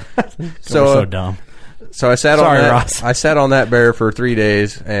 So So dumb. So I sat Sorry, on that. Ross. I sat on that bear for 3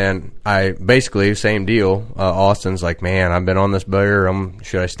 days, and I basically same deal. Austin's like, man, I've been on this bear.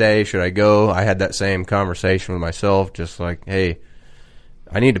 Should I stay? Should I go? I had that same conversation with myself, just like, hey,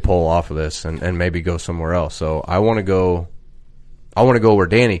 I need to pull off of this and maybe go somewhere else. So I want to go. I want to go where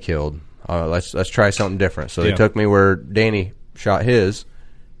Danny killed. Let's try something different. So they took me where Danny shot his,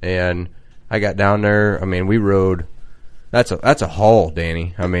 and I got down there. I mean, we rode. That's a haul,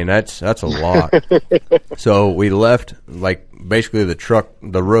 Danny. I mean, that's a lot. So we left like basically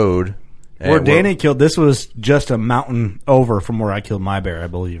the road. Where Danny killed, this was just a mountain over from where I killed my bear, I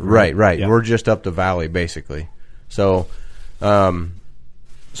believe. Right. Yeah. We're just up the valley basically. So,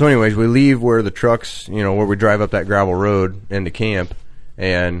 anyways, we leave where the trucks, where we drive up that gravel road into camp,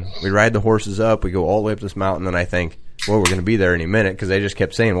 and we ride the horses up. We go all the way up this mountain, and I think, well, we're going to be there any minute because they just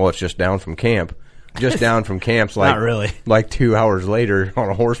kept saying, well, it's just down from camp. Just down from camp's like Not really. Like 2 hours later on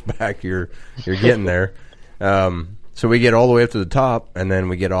a horseback, you're getting there. So we get all the way up to the top, and then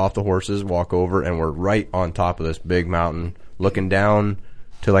we get off the horses, walk over, and we're right on top of this big mountain, looking down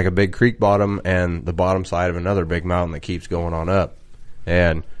to like a big creek bottom and the bottom side of another big mountain that keeps going on up.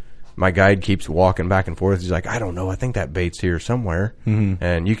 And my guide keeps walking back and forth. He's like, I don't know, I think that bait's here somewhere,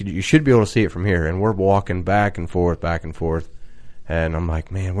 and you should be able to see it from here. And we're walking back and forth, and I'm like,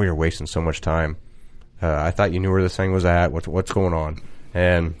 man, we are wasting so much time. I thought you knew where this thing was at. What's going on?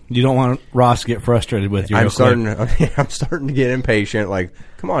 And you don't want Ross to get frustrated with you. I'm starting to get impatient. Like,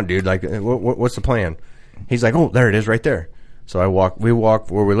 come on, dude. Like, what's the plan? He's like, oh, there it is, right there. So we walked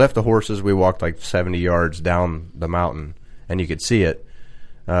where we left the horses. We walked like 70 yards down the mountain, and you could see it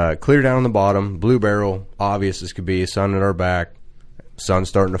clear down on the bottom. Blue barrel, obvious as could be. Sun at our back. Sun's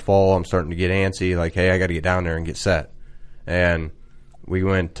starting to fall. I'm starting to get antsy. Like, hey, I got to get down there and get set. And we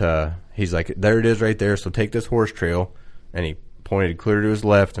went. He's like, there it is right there, so take this horse trail. And he pointed clear to his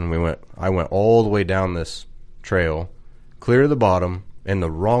left, and I went all the way down this trail, clear to the bottom, in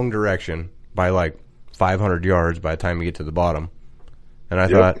the wrong direction by like 500 yards by the time you get to the bottom. And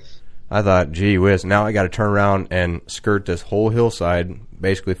I thought, gee whiz, now I got to turn around and skirt this whole hillside,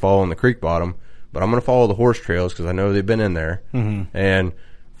 basically following the creek bottom. But I'm going to follow the horse trails because I know they've been in there, and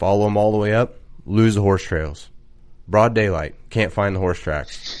follow them all the way up, lose the horse trails. Broad daylight, can't find the horse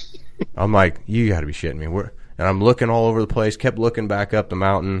tracks. I'm like, you got to be shitting me. And I'm looking all over the place, kept looking back up the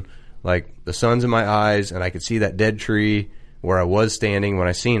mountain, like the sun's in my eyes, and I could see that dead tree where I was standing when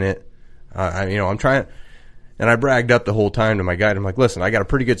I seen it. I'm trying, and I bragged up the whole time to my guide. I'm like, listen, I got a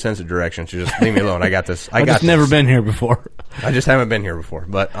pretty good sense of direction, so just leave me alone. I got this. I've just never been here before. I just haven't been here before,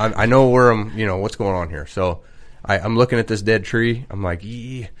 but I know where what's going on here. So I'm looking at this dead tree. I'm like,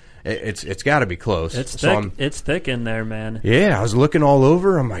 it's got to be close. It's thick. It's thick in there, man. Yeah, I was looking all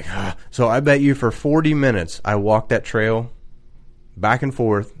over. I'm like, So I bet you for 40 minutes I walked that trail back and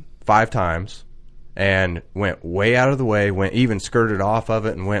forth 5 times and went way out of the way, even skirted off of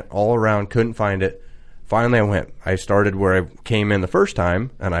it and went all around, couldn't find it. Finally, I started where I came in the first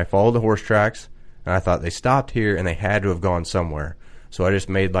time, and I followed the horse tracks, and I thought they stopped here and they had to have gone somewhere. So I just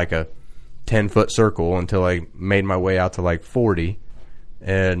made like a 10-foot circle until I made my way out to like 40.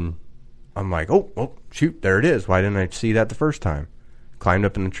 And I'm like, oh, shoot, there it is. Why didn't I see that the first time? Climbed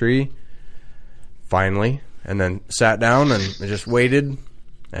up in the tree, finally, and then sat down and just waited,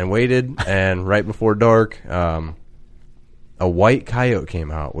 and right before dark, a white coyote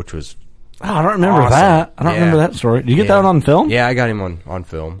came out, which was I don't remember awesome. That. I don't remember that story. Did you get that on film? Yeah, I got him on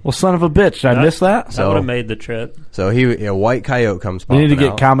film. Well, son of a bitch, did I miss that? That would have made the trip. So a white coyote comes We popping need to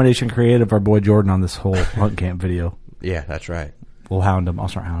get out. Combination Creative, our boy Jordan, on this whole hunt camp video. Yeah, that's right. We'll hound him. I'll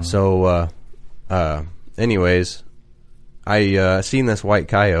start hounding him. So, anyways, I seen this white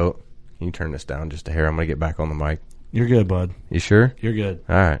coyote. Can you turn this down just a hair? I'm going to get back on the mic. You're good, bud. You sure? You're good.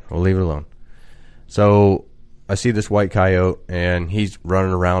 All right, we'll leave it alone. So I see this white coyote, and he's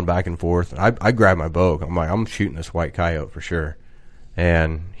running around back and forth. I grab my bow. I'm like, I'm shooting this white coyote for sure.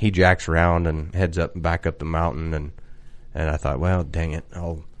 And he jacks around and heads back up the mountain, and I thought, well, dang it,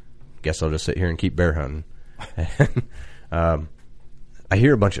 I'll guess I'll just sit here and keep bear hunting. And, I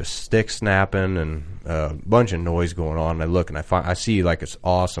hear a bunch of sticks snapping and a bunch of noise going on. And I look and I see like this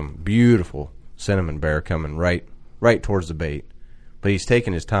awesome, beautiful cinnamon bear coming right towards the bait, but he's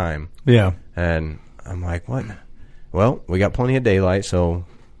taking his time. Yeah. And I'm like, what? Well, we got plenty of daylight, so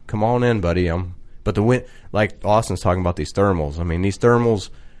come on in, buddy. But the wind, like Austin's talking about these thermals. I mean, these thermals,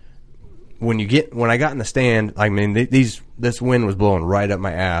 when I got in the stand, I mean, this wind was blowing right up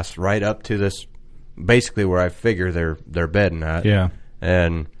my ass, right up to this, basically where I figure they're bedding at. Yeah.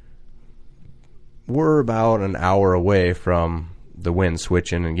 And we're about an hour away from the wind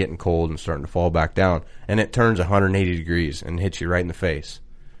switching and getting cold and starting to fall back down. And it turns 180 degrees and hits you right in the face.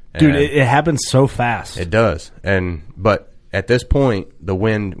 Dude, it happens so fast. It does. But at this point, the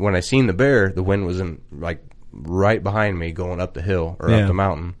wind, when I seen the bear, the wind was right behind me going up the hill or up the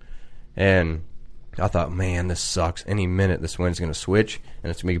mountain. And I thought, man, this sucks. Any minute this wind's going to switch and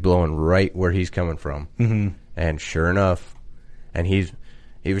it's going to be blowing right where he's coming from. Mm-hmm. And sure enough, and he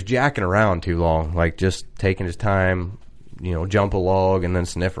was jacking around too long, like just taking his time, jump a log and then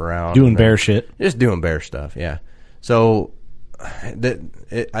sniff around. Doing bear shit. Just doing bear stuff, yeah. So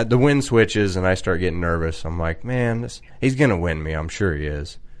the wind switches and I start getting nervous. I'm like, man, he's going to win me. I'm sure he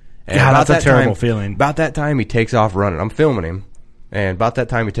is. And God, that's a terrible feeling. About that time, he takes off running. I'm filming him, and about that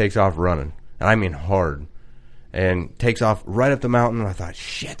time, he takes off running. And I mean hard. And takes off right up the mountain. I thought,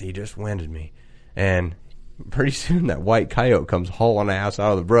 shit, he just winded me. And pretty soon that white coyote comes hauling ass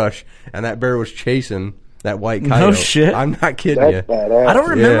out of the brush, and that bear was chasing that white coyote. No shit. I'm not kidding you. Badass. I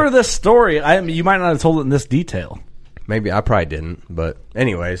don't remember this story. You might not have told it in this detail. Maybe I probably didn't, but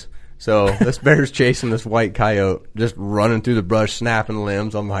anyways. So this bear's chasing this white coyote, just running through the brush, snapping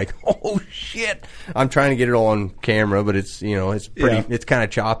limbs. I'm like, oh shit! I'm trying to get it all on camera, but it's it's kind of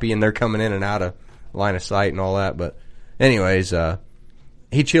choppy, and they're coming in and out of line of sight and all that. But anyways,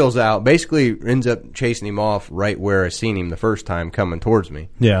 he chills out. Basically, ends up chasing him off right where I seen him the first time coming towards me.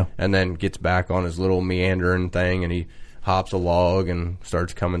 Yeah, and then gets back on his little meandering thing, and he hops a log and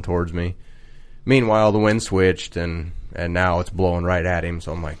starts coming towards me. Meanwhile, the wind switched, and now it's blowing right at him.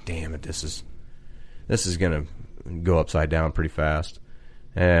 So I'm like, damn it, this is gonna go upside down pretty fast.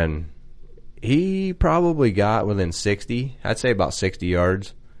 And he probably got within 60, I'd say about 60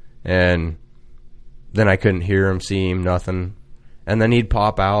 yards. And then I couldn't hear him, see him, nothing. And then he'd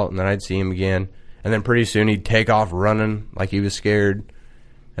pop out, and then I'd see him again. And then pretty soon he'd take off running like he was scared.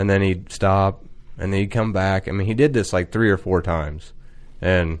 And then he'd stop, and then he'd come back. I mean, he did this like 3 or 4 times.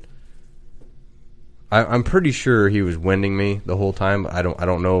 And I'm pretty sure he was winding me the whole time. I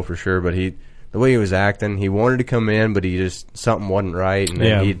don't know for sure, but the way he was acting, he wanted to come in, but something wasn't right, and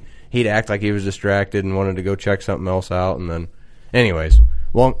then he'd act like he was distracted and wanted to go check something else out, and then, anyways,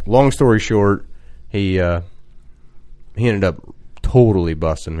 long story short, he ended up totally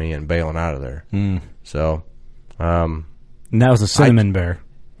busting me and bailing out of there. So, and that was a cinnamon bear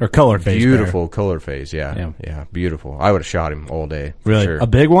or colored phase. Beautiful colored phase, yeah, beautiful. I would have shot him all day. Really, sure. A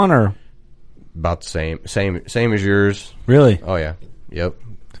big one or? About the same as yours. Really? Oh yeah. Yep.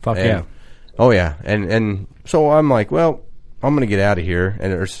 Fuck yeah. Oh yeah. And so I'm like, well, I'm gonna get out of here.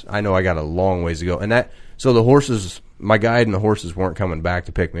 And I know I got a long ways to go. And so the horses, my guide and the horses weren't coming back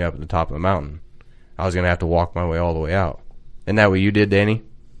to pick me up at the top of the mountain. I was gonna have to walk my way all the way out. Isn't that what you did, Danny?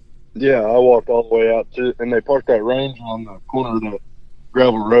 Yeah, I walked all the way out to, and they parked that range on the corner of the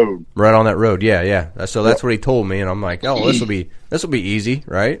gravel road. Right on that road. Yeah. So that's what he told me, and I'm like, oh, this will be easy,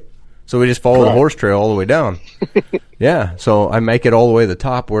 right? So we just follow the horse trail all the way down. Yeah, so I make it all the way to the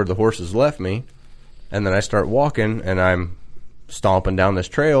top where the horses left me, and then I start walking, and I'm stomping down this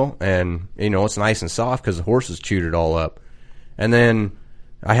trail, and, it's nice and soft because the horses chewed it all up. And then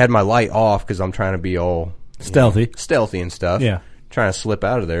I had my light off because I'm trying to be all stealthy and stuff. Yeah. Trying to slip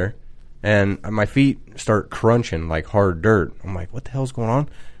out of there. And my feet start crunching like hard dirt. I'm like, what the hell's going on?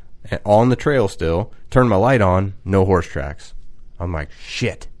 And on the trail still. Turn my light on, no horse tracks. I'm like,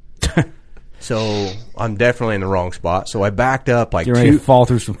 shit. So I'm definitely in the wrong spot. So I backed up like you're ready to fall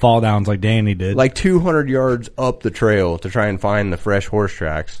through some fall downs like Danny did. Like 200 yards up the trail to try and find the fresh horse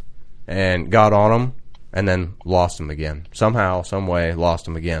tracks, and got on them and then lost them again. Somehow, some way, lost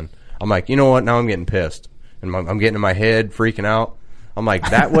them again. I'm like, you know what? Now I'm getting pissed. And I'm getting in my head, freaking out. I'm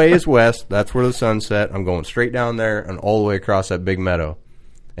like, that way is west. That's where the sun's set. I'm going straight down there and all the way across that big meadow.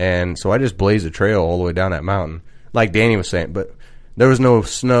 And so I just blazed the trail all the way down that mountain, like Danny was saying. But there was no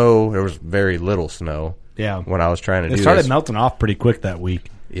snow. There was very little snow. Yeah. When I was trying to do this. It started melting off pretty quick that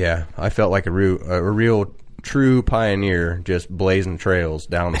week. Yeah. I felt like a real true pioneer, just blazing trails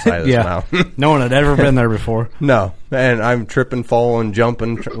down the side of this mountain. No one had ever been there before. No, and I'm tripping, falling,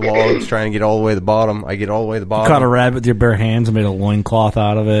 jumping logs, trying to get all the way to the bottom. I get all the way to the bottom. You caught a rabbit with your bare hands and made a loincloth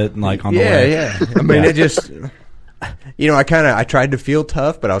out of it, and like on the way. Yeah. I mean, it just, I tried to feel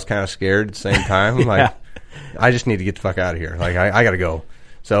tough, but I was kind of scared at the same time. I'm like, I just need to get the fuck out of here. Like, I got to go.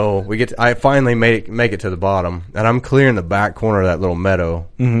 So I finally make it to the bottom, and I'm clearing the back corner of that little meadow,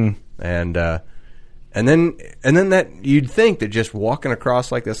 and then that you'd think that just walking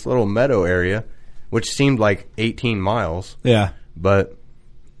across like this little meadow area, which seemed like 18 miles, but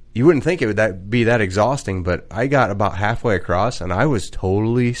you wouldn't think it would be that exhausting. But I got about halfway across, and I was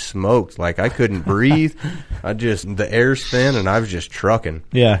totally smoked. Like I couldn't breathe. The air's thin, and I was just trucking.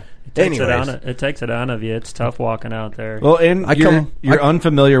 Yeah. It takes it out of you. It's tough walking out there. Well, and you're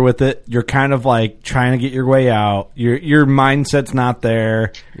unfamiliar with it. You're kind of like trying to get your way out. Your mindset's not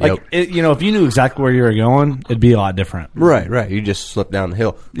there. Like if you knew exactly where you were going, it'd be a lot different. Right. You just slip down the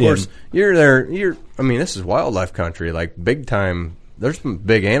hill. Of course, you're there. This is wildlife country, like big time. There's some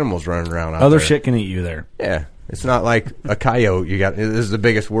big animals running around out there. Other shit can eat you there. Yeah. It's not like a coyote. This is the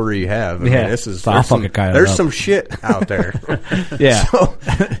biggest worry you have. There's some shit out there. Yeah. So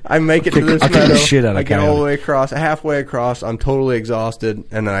I make it to this meadow. Shit out of I get all the way across, halfway across. I'm totally exhausted,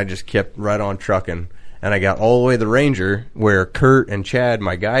 and then I just kept right on trucking. And I got all the way to the Ranger where Kurt and Chad,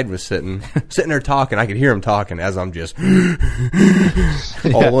 my guide, was sitting there talking. I could hear him talking as I'm just all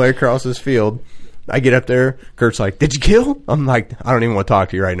the way across this field. I get up there. Kurt's like, "Did you kill?" I'm like, "I don't even want to talk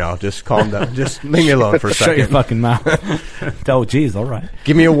to you right now. Just calm down. Just leave me alone for a second. Shut your fucking mouth." Oh, geez, all right.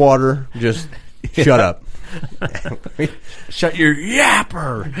 Give me a water. Just shut up. Shut your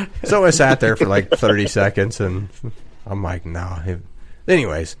yapper. So I sat there for like 30 seconds, and I'm like, "No."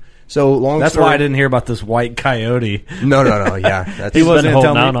 Anyways. So That's why I didn't hear about this white coyote. No. Yeah, he wasn't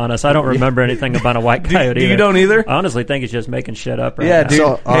holding out on us. I don't remember anything about a white coyote. You don't either? I honestly think he's just making shit up. Now. Dude.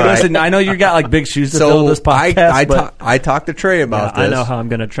 So, listen, I know you got like big shoes to fill this podcast. I talked to Trey about this. I know how I'm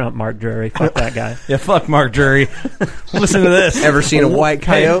going to trump Mark Drury. Fuck that guy. Yeah, fuck Mark Drury. Listen to this. Ever seen a white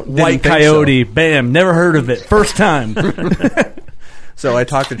coyote? White coyote. So. Bam. Never heard of it. First time. So I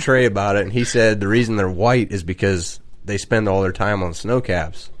talked to Trey about it, and he said the reason they're white is because they spend all their time on snow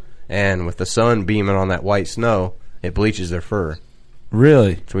caps. And with the sun beaming on that white snow, it bleaches their fur.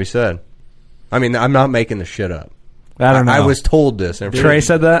 Really? That's what he said. I mean, I'm not making the shit up. I don't know. I was told this. Trey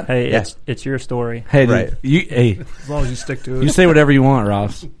said that? Hey, it's your story. Hey, dude, right. As long as you stick to it. You say whatever you want,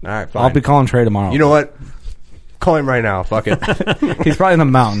 Ross. All right, fine. I'll be calling Trey tomorrow. You know what? Call him right now. Fuck it. He's probably in the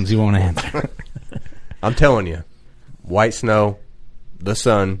mountains. He won't answer. I'm telling you. White snow, the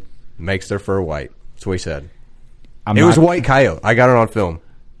sun, makes their fur white. That's what he said. It was a white coyote. I got it on film.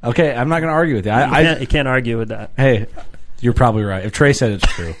 Okay, I'm not going to argue with you. You can't argue with that. Hey, you're probably right. If Trey said it's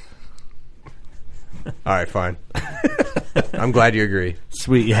true. All right, fine. I'm glad you agree.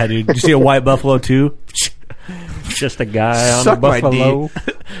 Sweet, yeah, dude. Did you see a white buffalo, too? Just a guy on Suck a buffalo.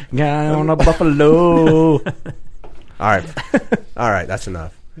 Guy on a buffalo. All right, that's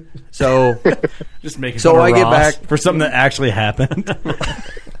enough. So, just making fun of I get Ross back for something that actually happened.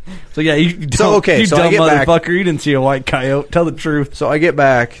 So yeah, you dumb I get motherfucker. back. You didn't see a white coyote. Tell the truth. So I get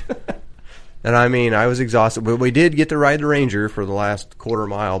back, and I mean, I was exhausted, but we did get to ride the Ranger for the last quarter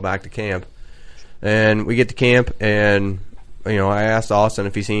mile back to camp. And we get to camp, and I asked Austin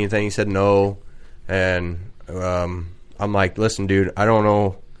if he seen anything. He said no, and I'm like, listen, dude, I don't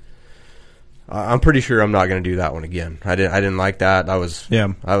know. I'm pretty sure I'm not going to do that one again. I didn't like that. I was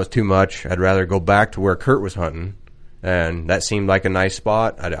too much. I'd rather go back to where Kurt was hunting. And that seemed like a nice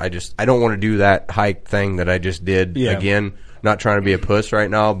spot. I don't want to do that hike thing that I just did again. Not trying to be a puss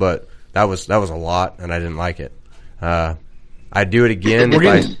right now, but that was a lot, and I didn't like it. I'd do it again.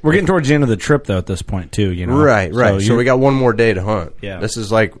 We're getting towards the end of the trip though at this point too. Right. So we got one more day to hunt. Yeah. This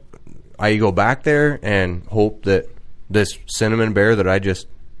is like I go back there and hope that this cinnamon bear that I just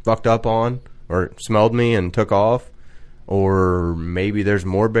fucked up on or smelled me and took off. Or maybe there's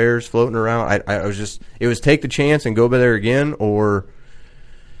more bears floating around. It was take the chance and go by there again, or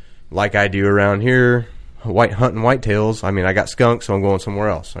like I do around here, hunting whitetails. I mean, I got skunks, so I'm going somewhere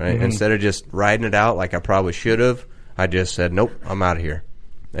else. Right? Mm-hmm. Instead of just riding it out like I probably should have, I just said, nope, I'm out of here.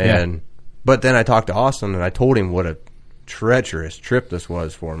 But then I talked to Austin, and I told him what a treacherous trip this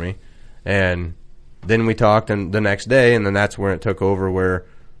was for me. And then we talked and the next day, and then that's when it took over where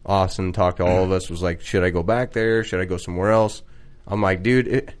Austin talked to all of us, was like, should I go back there? Should I go somewhere else? I'm like,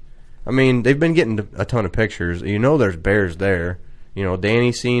 dude, they've been getting a ton of pictures. There's bears there.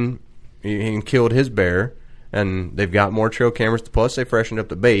 Danny seen, he killed his bear, and they've got more trail cameras. Plus, they freshened up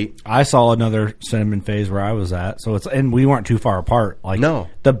the bait. I saw another cinnamon phase where I was at, so and we weren't too far apart. Like No.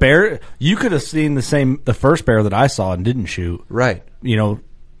 the bear, you could have seen the first bear that I saw and didn't shoot. Right. You know,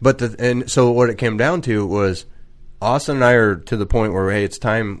 But so what it came down to was Austin and I are to the point where, hey, it's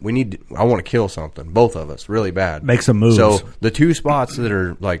time. I want to kill something, both of us, really bad. Make some moves. So the two spots that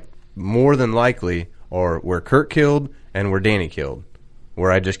are like more than likely are where Kurt killed and where Danny killed,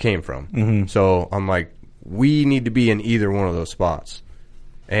 where I just came from. Mm-hmm. So I'm like, we need to be in either one of those spots.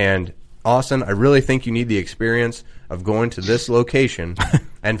 And Austin, I really think you need the experience of going to this location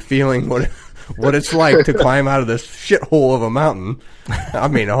and feeling what it's like to climb out of this shithole of a mountain. I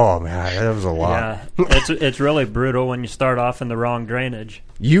mean, oh man, that was a lot. Yeah, it's really brutal when you start off in the wrong drainage.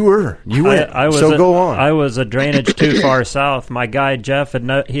 You went. Go on. I was a drainage too far south. My guy Jeff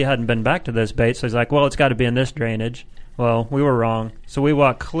he hadn't been back to this bait, so he's like, "Well, it's got to be in this drainage." Well, we were wrong. So we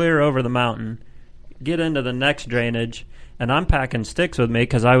walked clear over the mountain, get into the next drainage, and I'm packing sticks with me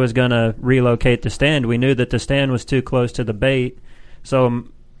because I was going to relocate the stand. We knew that the stand was too close to the bait, so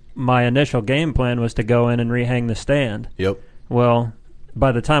my initial game plan was to go in and rehang the stand. Yep. Well,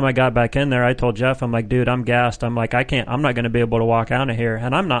 by the time I got back in there, I told Jeff, I'm like, dude, I'm gassed. I'm like, I'm not going to be able to walk out of here,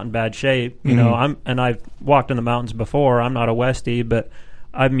 and I'm not in bad shape. You know, I've walked in the mountains before. I'm not a Westie, but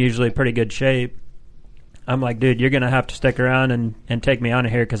I'm usually pretty good shape. I'm like, dude, you're going to have to stick around and take me out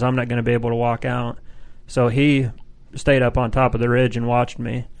of here because I'm not going to be able to walk out. So he stayed up on top of the ridge and watched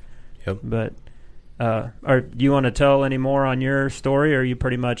me. Yep. But do you want to tell any more on your story, or are you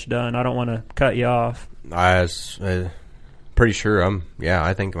pretty much done? I don't want to cut you off. I was pretty sure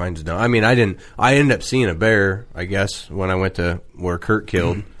I think mine's done. I mean, I ended up seeing a bear, I guess, when I went to where Kurt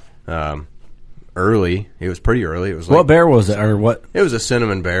killed early. It was pretty early. It was like, what bear was it, or what? It was a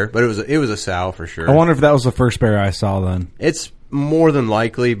cinnamon bear, but it was a sow for sure. I wonder if that was the first bear I saw then. It's more than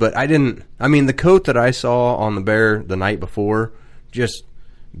likely, but I mean, the coat that I saw on the bear the night before, just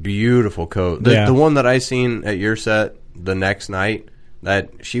beautiful coat. The one that I seen at your set the next night, that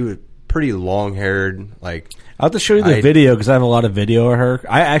she was pretty long-haired. Like, I'll have to show you the video because I have a lot of video of her.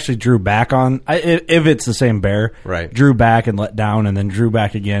 I actually drew back on, if it's the same bear, right? Drew back and let down, and then drew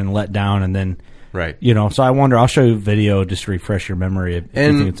back again and let down, and then, right. You know, so I wonder. I'll show you video just to refresh your memory. If you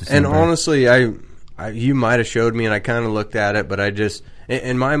think it's the same bear. Honestly, you might have showed me, and I kind of looked at it, but I just,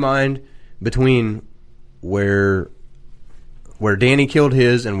 in my mind, between where Danny killed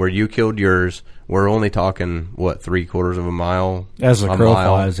his and where you killed yours, we're only talking, what, 3/4 of a mile? As a crow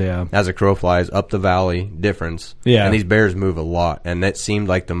flies, yeah. As a crow flies, up the valley, difference. Yeah. And these bears move a lot, and that seemed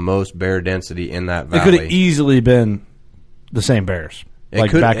like the most bear density in that valley. It could have easily been the same bears,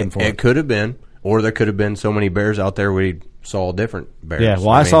 back and forth. It could have been, or there could have been so many bears out there we saw different bears. Yeah, well,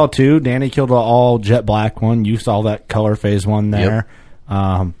 I saw two. Danny killed an all jet black one. You saw that color phase one there.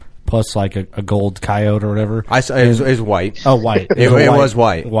 Yep. Plus like a gold coyote or whatever. I saw it was white. Oh, white. It was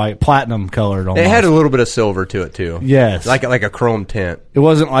white. White, platinum colored almost. It had a little bit of silver to it too. Yes. Like a chrome tint. It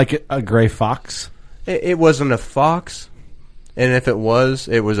wasn't like a gray fox. It wasn't a fox. And if it was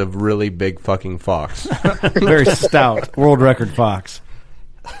a really big fucking fox. Very stout. World record fox.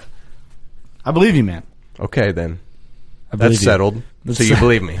 I believe you, man. Okay, then. That's settled. So you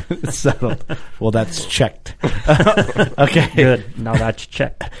believe me. It's settled. Well, that's checked. Okay. Good. Now that's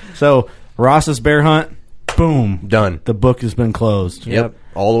checked. So, Ross's bear hunt, boom. Done. The book has been closed. Yep.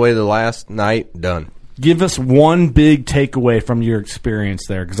 All the way to the last night, done. Give us one big takeaway from your experience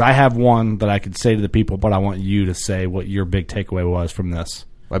there, because I have one that I could say to the people, but I want you to say what your big takeaway was from this.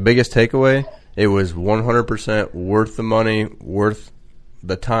 My biggest takeaway, it was 100% worth the money, worth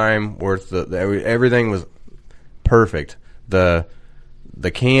the time, worth everything was perfect. The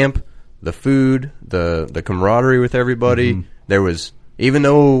camp, the food, the camaraderie with everybody. Mm-hmm. There was, even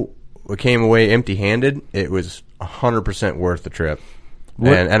though we came away empty-handed, it was 100% worth the trip.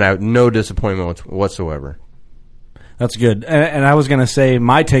 And I have no disappointment whatsoever. That's good. And I was going to say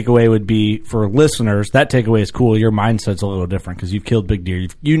my takeaway would be for listeners, that takeaway is cool. Your mindset's a little different because you've killed big deer.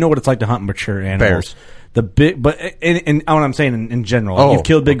 You know what it's like to hunt mature animals. Bears. But and what I'm saying in general, you've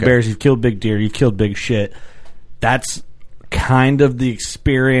killed big bears, you've killed big deer, you've killed big shit. That's kind of the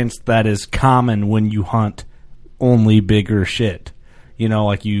experience that is common when you hunt only bigger shit. You know,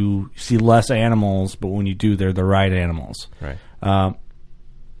 like you see less animals, but when you do, they're the right animals. Right.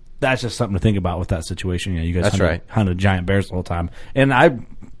 That's just something to think about with that situation. You know, you guys hunted giant bears the whole time, and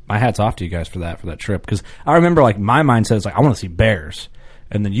my hat's off to you guys for that trip, because I remember like my mindset is like, I want to see bears,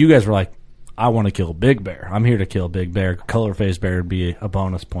 and then you guys were like, I want to kill a big bear. I'm here to kill a big bear. Color phase bear would be a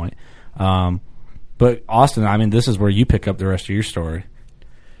bonus point. But Austin, I mean, this is where you pick up the rest of your story.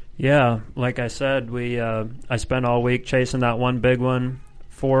 Yeah, like I said, I spent all week chasing that one big one.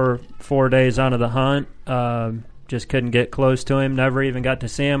 four days onto the hunt. Just couldn't get close to him. Never even got to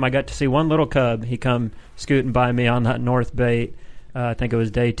see him. I got to see one little cub. He come scooting by me on that north bait. I think it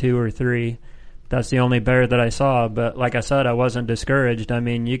was day 2 or 3. That's the only bear that I saw. But like I said, I wasn't discouraged. I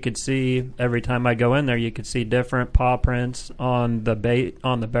mean, you could see every time I go in there, you could see different paw prints on the bait,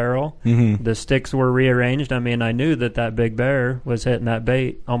 on the barrel. Mm-hmm. The sticks were rearranged. I mean, I knew that big bear was hitting that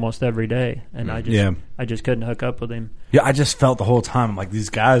bait almost every day, and I just couldn't hook up with him. Yeah, I just felt the whole time, I'm like, these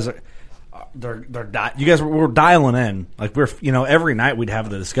guys are. You guys were dialing in. Like, every night we'd have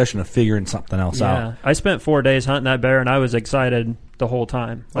the discussion of figuring something else out. I spent 4 days hunting that bear, and I was excited the whole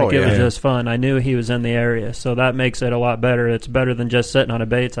time. Like, it was just fun. I knew he was in the area, so that makes it a lot better. It's better than just sitting on a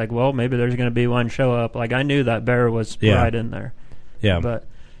bait. It's like, well, maybe there's going to be one show up. Like, I knew that bear was right in there. Yeah. But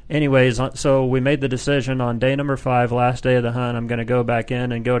anyways, so we made the decision on day number 5, last day of the hunt, I'm going to go back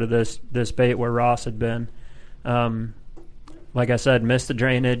in and go to this bait where Ross had been. Like I said, missed the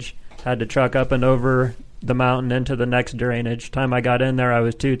drainage. Had to truck up and over the mountain into the next drainage. Time I got in there, I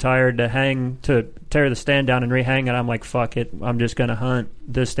was too tired to tear the stand down and rehang it. I'm like, fuck it. I'm just going to hunt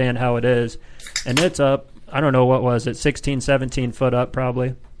this stand how it is. And it's up, I don't know, what was it, 16, 17 foot up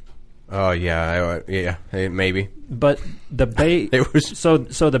probably. Oh, yeah, maybe. But the bait, it was so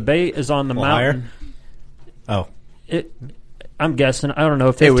the bait is on the mountain. Higher? Oh. I'm guessing, I don't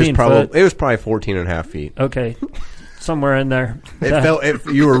know, 15 foot. It was probably 14 and a half feet. Okay. Somewhere in there.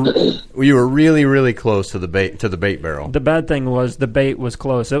 You were really, really close to the bait barrel. The bad thing was the bait was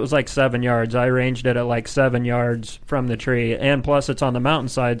close. It was like 7 yards. I ranged it at like 7 yards from the tree, and plus it's on the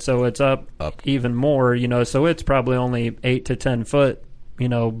mountainside, so it's up. Even more. So it's probably only 8 to 10 foot.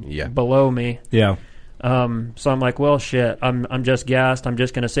 Below me. Yeah. So I'm like, well, shit. I'm just gassed. I'm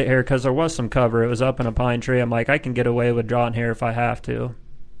just gonna sit here because there was some cover. It was up in a pine tree. I'm like, I can get away with drawing here if I have to.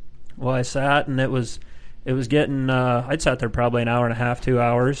 Well, I sat, and it was getting, I'd sat there probably an hour and a half, 2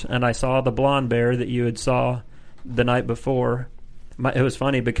 hours, and I saw the blonde bear that you had saw the night before. It was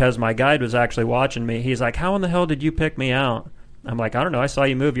funny because my guide was actually watching me. He's like, how in the hell did you pick me out? I'm like, I don't know. I saw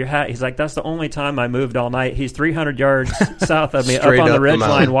you move your hat. He's like, that's the only time I moved all night. He's 300 yards south of me, up on the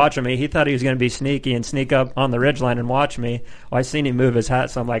ridgeline watching me. He thought he was going to be sneaky and sneak up on the ridgeline and watch me. Well, I seen him move his hat,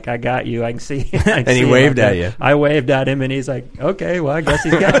 so I'm like, I got you. I can see. And he waved at you. I waved at him, and he's like, okay, well, I guess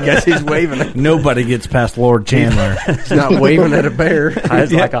he's got me. I guess he's waving. Nobody gets past Lord Chandler. He's not waving at a bear. I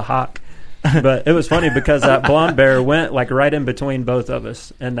was like a hawk. But it was funny because that blonde bear went like right in between both of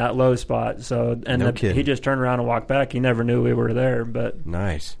us in that low spot. So he just turned around and walked back. He never knew we were there. But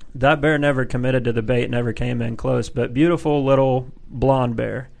nice. That bear never committed to the bait, never came in close. But beautiful little blonde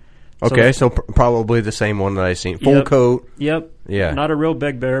bear. Okay, so probably the same one that I seen. Full coat. Yep. Yeah. Not a real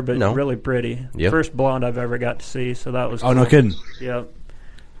big bear, but really pretty. Yep. First blonde I've ever got to see. So that was cool. Oh, no kidding. Yep.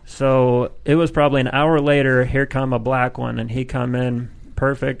 So it was probably an hour later. Here come a black one, and he come in.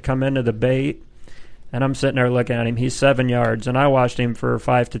 Perfect, come into the bait, and I'm sitting there looking at him. He's 7 yards, and I watched him for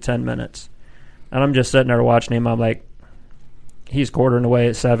 5 to 10 minutes. And I'm just sitting there watching him. I'm like, he's quartering away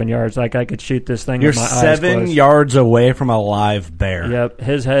at 7 yards. Like, I could shoot this thing with my eyes closed. You're 7 yards away from a live bear. Yep,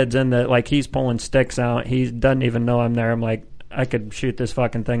 his head's in the, like, he's pulling sticks out. He doesn't even know I'm there. I'm like, I could shoot this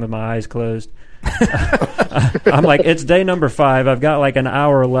fucking thing with my eyes closed. I'm like, it's day number 5. I've got like an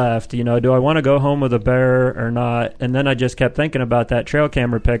hour left. Do I want to go home with a bear or not? And then I just kept thinking about that trail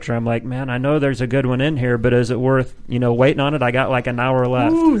camera picture. I'm like, man, I know there's a good one in here, but is it worth, waiting on it? I got like an hour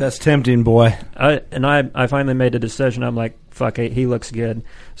left. Ooh, that's tempting, boy. I finally made a decision. I'm like, fuck it, he looks good.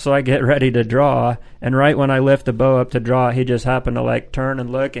 So I get ready to draw, and right when I lift the bow up to draw, he just happened to like turn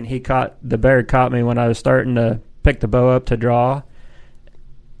and look, and the bear caught me when I was starting to pick the bow up to draw.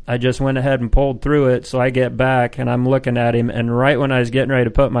 I just went ahead and pulled through it, so I get back, and I'm looking at him, and right when I was getting ready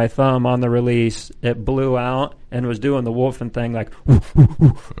to put my thumb on the release, it blew out and was doing the wolfing thing, like,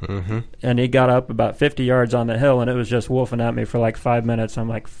 mm-hmm. And he got up about 50 yards on the hill, and it was just wolfing at me for like 5 minutes. I'm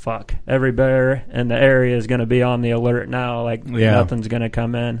like, fuck, every bear in the area is going to be on the alert now, like nothing's going to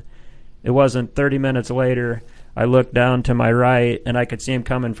come in. It wasn't 30 minutes later, I looked down to my right, and I could see him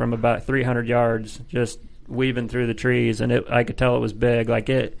coming from about 300 yards, just weaving through the trees, and I could tell it was big. Like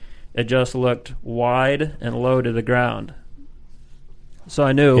it just looked wide and low to the ground. So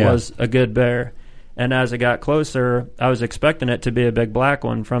I knew it was a good bear. And as it got closer, I was expecting it to be a big black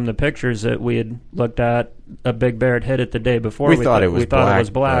one. From the pictures that we had looked at, a big bear had hit it the day before. We thought it was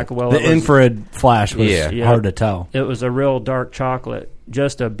black. Well, the infrared flash was hard to tell. It was a real dark chocolate.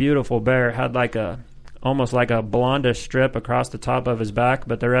 Just a beautiful bear. Had like almost like a blondish strip across the top of his back,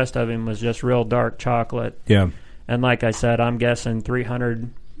 but the rest of him was just real dark chocolate. Yeah. And like I said, I'm guessing 300,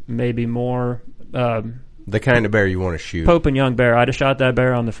 maybe more. The kind of bear you want to shoot. Pope and young bear. I'd have shot that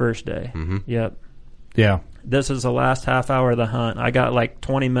bear on the first day. Mm-hmm. Yep. Yeah. This is the last half hour of the hunt. I got like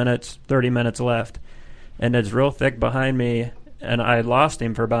 20 minutes, 30 minutes left, and it's real thick behind me, and I lost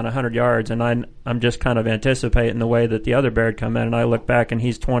him for about 100 yards, and I'm just kind of anticipating the way that the other bear had come in, and I look back, and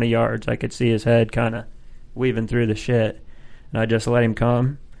he's 20 yards. I could see his head kind of weaving through the shit, and I just let him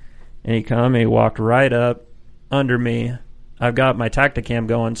come, and he walked right up under me. I've got my Tacticam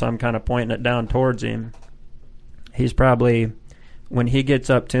going, so I'm kind of pointing it down towards him. He's probably, when he gets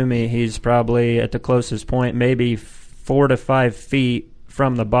up to me, he's probably at the closest point, maybe 4 to 5 feet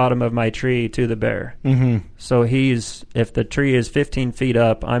from the bottom of my tree to the bear. Mm-hmm. So if the tree is 15 feet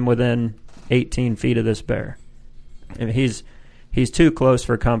up, I'm within 18 feet of this bear. And he's too close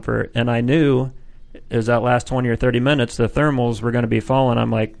for comfort. And I knew as that last 20 or 30 minutes, the thermals were going to be falling.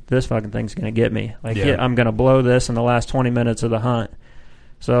 I'm like, this fucking thing's going to get me. I'm going to blow this in the last 20 minutes of the hunt.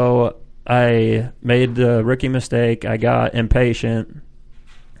 So I made the rookie mistake. I got impatient.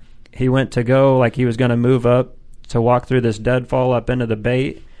 He went to go like he was going to move up to walk through this deadfall up into the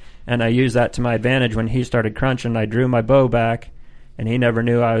bait, and I used that to my advantage. When he started crunching, I drew my bow back, and he never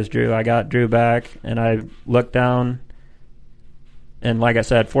knew I was Drew. I got Drew back, and I looked down, and like I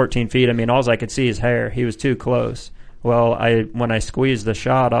said, 14 feet. I mean, all I could see is hair. He was too close. Well, when I squeezed the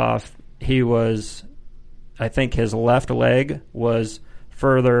shot off, I think his left leg was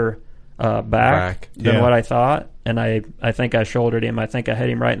further back than what I thought, and I think I shouldered him. I think I hit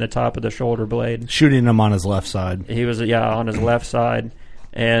him right in the top of the shoulder blade. Shooting him on his left side. He was, on his left side,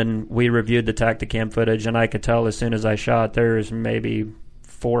 and we reviewed the Tacticam footage, and I could tell as soon as I shot, there's maybe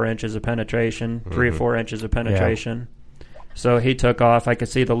 4 inches of penetration, 3 or 4 inches of penetration. Yeah. So he took off. I could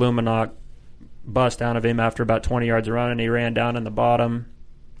see the Luminok bust out of him after about 20 yards of running. He ran down in the bottom,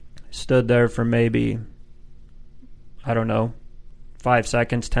 stood there for maybe, 5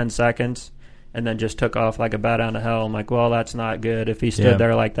 seconds, 10 seconds, and then just took off like a bat out of hell. I'm like, well, that's not good. If he stood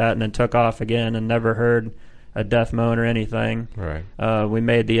there like that and then took off again and never heard a death moan or anything. Right. We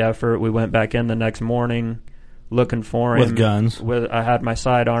made the effort. We went back in the next morning looking for him. With guns. I had my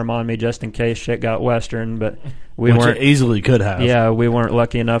sidearm on me just in case shit got western, but we Which weren't. It easily could have. Yeah, we weren't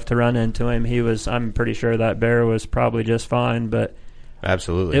lucky enough to run into him. I'm pretty sure that bear was probably just fine, but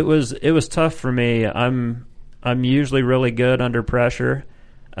absolutely. It was tough for me. I'm usually really good under pressure.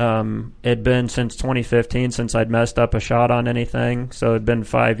 It'd been since 2015 since I'd messed up a shot on anything, so it'd been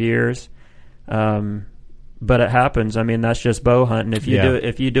 5 years. But it happens. I mean, that's just bow hunting. If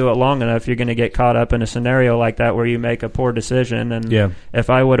you do it long enough, you're going to get caught up in a scenario like that where you make a poor decision. And if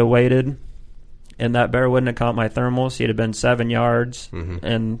I would have waited and that bear wouldn't have caught my thermals, he'd have been 7 yards. Mm-hmm.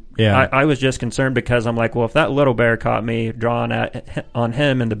 And I was just concerned because I'm like, well, if that little bear caught me drawing on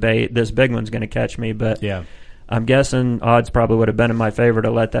him in the bait, this big one's going to catch me. But I'm guessing odds probably would have been in my favor to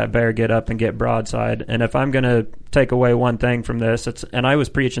let that bear get up and get broadside. And if I'm going to take away one thing from this, and I was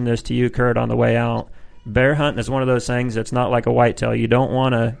preaching this to you, Kurt, on the way out, bear hunting is one of those things that's not like a whitetail. You don't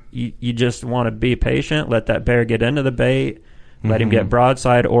want to, you just want to be patient, let that bear get into the bait, let him get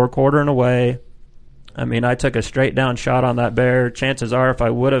broadside or quartering away. I mean, I took a straight down shot on that bear. Chances are if I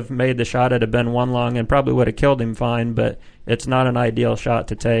would have made the shot, it'd have been one lung and probably would have killed him fine, but it's not an ideal shot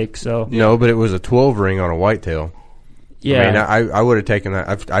to take. So no, but it was a 12 ring on a whitetail. Yeah, I mean, I would have taken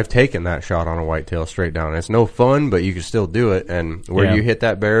that. I've taken that shot on a whitetail straight down. It's no fun, but you can still do it. And where you hit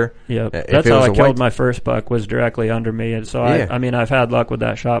that bear, that's how I killed my first buck, was directly under me. And so I mean, I've had luck with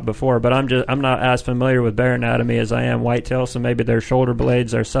that shot before, but I'm not as familiar with bear anatomy as I am whitetail. So maybe their shoulder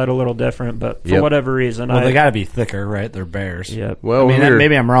blades are set a little different. But for whatever reason, they got to be thicker, right? They're bears. Yep. Well, I mean,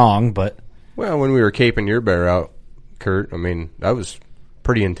 maybe I'm wrong, but when we were caping your bear out, Kurt, I mean, that was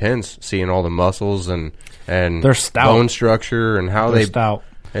pretty intense, seeing all the muscles and they're stout. Bone structure and how they're stout.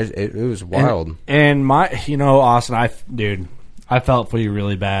 It was wild. And Austin, I felt for you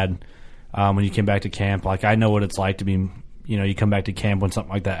really bad when you came back to camp. Like, I know what it's like to be, you come back to camp when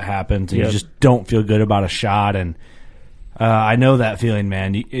something like that happens and you just don't feel good about a shot. And I know that feeling,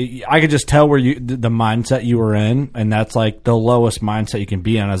 man. I could just tell where the mindset you were in, and that's like the lowest mindset you can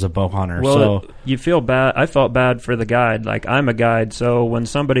be in as a bow hunter. Well, so you feel bad. I felt bad for the guide. Like, I'm a guide, so when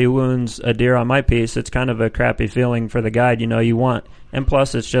somebody wounds a deer on my piece, it's kind of a crappy feeling for the guide. You want, and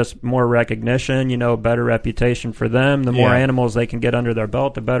plus it's just more recognition. Better reputation for them. The more animals they can get under their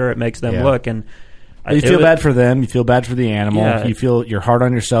belt, the better it makes them look. And you feel bad for them. You feel bad for the animal. Yeah. You feel you're hard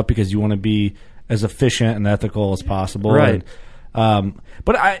on yourself because you want to be as efficient and ethical as possible. Right.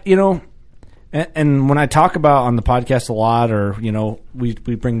 But and when I talk about on the podcast a lot, or, we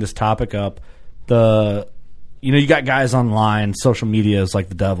bring this topic up, you got guys online, social media is like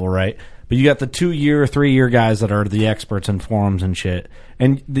the devil, right? But you got the 2-year, 3-year guys that are the experts in forums and shit.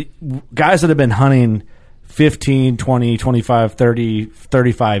 And the guys that have been hunting 15, 20, 25, 30,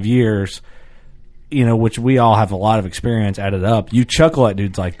 35 years, which we all have a lot of experience added up, you chuckle at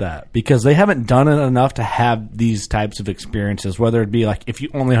dudes like that because they haven't done it enough to have these types of experiences, whether it be like if you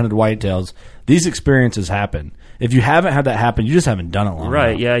only hunted whitetails, these experiences happen. If you haven't had that happen, you just haven't done it long enough.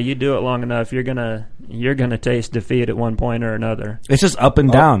 Right, yeah, you do it long enough, you're gonna taste defeat at one point or another. It's just up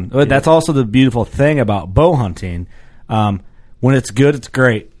and down. Yeah. That's also the beautiful thing about bow hunting. When it's good, it's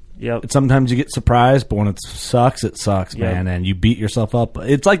great. Yep. Sometimes you get surprised, but when it sucks, man, and you beat yourself up.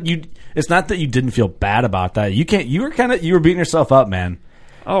 It's like it's not that you didn't feel bad about that. You were beating yourself up, man.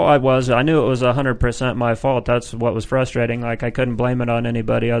 Oh, I was. I knew it was 100% my fault. That's what was frustrating. Like, I couldn't blame it on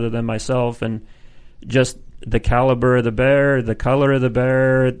anybody other than myself. And just the caliber of the bear, the color of the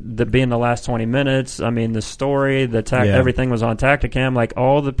bear, being the last 20 minutes. I mean, the story, everything was on Tacticam. Like,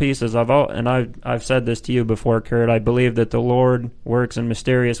 all the pieces. I've said this to you before, Kurt. I believe that the Lord works in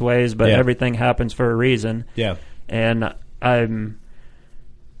mysterious ways, but everything happens for a reason. Yeah. And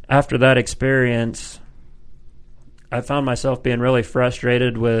after that experience, I found myself being really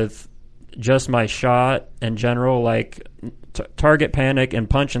frustrated with just my shot in general. Like, target panic and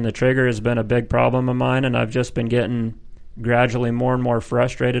punching the trigger has been a big problem of mine, and I've just been getting gradually more and more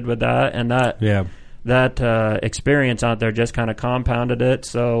frustrated with that. And that experience out there just kind of compounded it.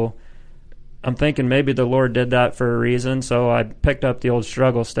 So I'm thinking maybe the Lord did that for a reason. So I picked up the old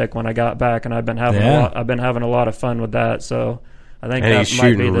struggle stick when I got back, and I've been having a lot of fun with that. So I think and he's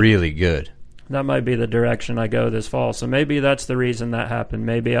shooting really good. That might be the direction I go this fall. So maybe that's the reason that happened.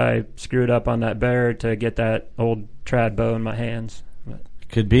 Maybe I screwed up on that bear to get that old trad bow in my hands.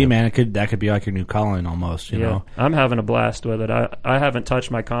 Could be, man. That could be like your new calling almost, you know. I'm having a blast with it. I haven't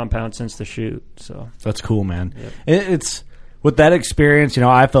touched my compound since the shoot. So that's cool, man. Yep. It's with that experience,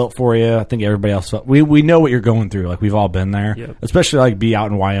 I felt for you. I think everybody else felt. We know what you're going through. Like, we've all been there. Yep. Especially like be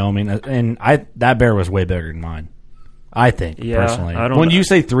out in Wyoming. And that bear was way bigger than mine. I think, personally. When you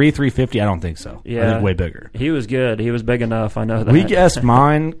say 350, I don't think so. Yeah. I think way bigger. He was good. He was big enough. I know that. We guessed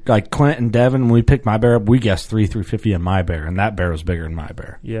mine, like Clint and Devin, when we picked my bear up, we guessed 350 in my bear, and that bear was bigger than my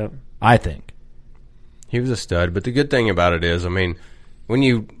bear. Yep. I think. He was a stud, but the good thing about it is, I mean, when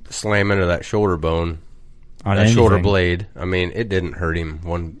you slam into that shoulder bone, shoulder blade, I mean, it didn't hurt him.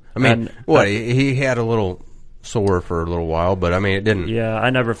 He had a little sore for a little while, but I mean, it didn't. Yeah,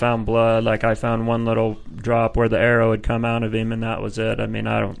 I never found blood. Like, I found one little drop where the arrow had come out of him, and that was it. I mean,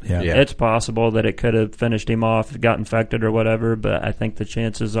 it's possible that it could have finished him off, got infected or whatever, but I think the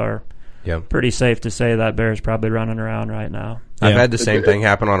chances are pretty safe to say that bear's probably running around right now. I've had the same thing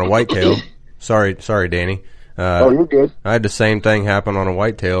happen on a whitetail. Sorry, Danny. You're good. I had the same thing happen on a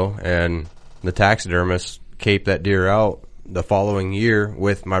whitetail, and the taxidermist caped that deer out the following year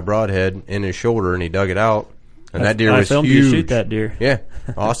with my broadhead in his shoulder, and he dug it out. And that deer was huge. I filmed you shoot that deer. Yeah.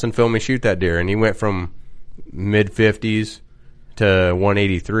 Austin filmed me shoot that deer, and he went from mid-50s to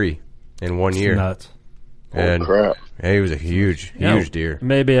 183 in 1 year. Nuts. And crap. He was a huge deer.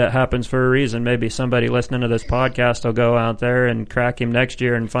 Maybe it happens for a reason. Maybe somebody listening to this podcast will go out there and crack him next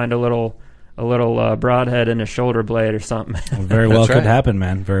year and find a little broadhead in his shoulder blade or something. Very well could happen,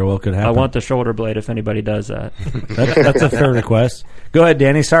 man. Very well could happen. I want the shoulder blade if anybody does that. That's a fair request. Go ahead,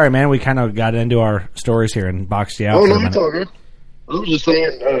 Danny. Sorry, man. We kind of got into our stories here and boxed you out. Oh, no, it's all good. I was just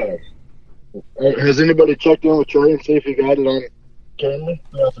saying, has anybody checked in with Trey and see if he got it on camera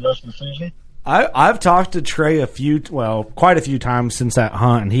throughout the rest of the season? I've talked to Trey quite a few times since that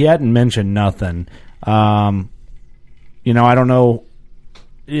hunt, and he hadn't mentioned nothing. I don't know.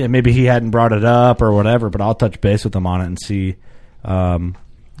 Yeah, maybe he hadn't brought it up or whatever, but I'll touch base with him on it and see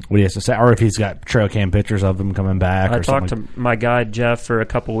what he has to say, or if he's got trail cam pictures of him coming back. I talked to my guide Jeff for a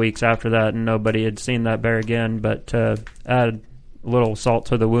couple weeks after that, and nobody had seen that bear again. But to add a little salt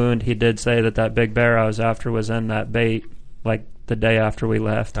to the wound, he did say that big bear I was after was in that bait, like the day after we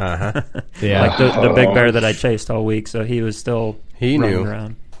left. Uh-huh. Yeah, like the big bear that I chased all week. So he was still running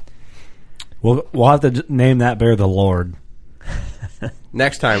around. We'll have to name that bear the Lord.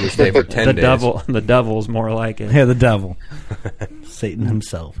 Next time we stay for 10 days. The devil's more like it. Yeah, the devil. Satan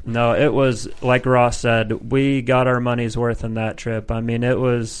himself. No, it was, like Ross said, we got our money's worth in that trip. I mean, it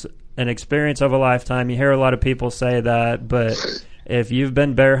was an experience of a lifetime. You hear a lot of people say that, but if you've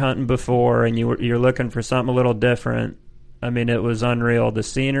been bear hunting before and you're looking for something a little different, I mean, it was unreal. The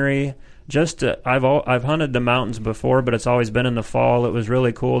scenery, I've hunted the mountains before, but it's always been in the fall. It was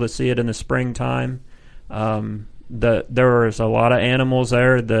really cool to see it in the springtime. There was a lot of animals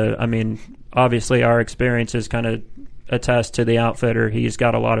there. Obviously our experiences kind of attest to the outfitter. He's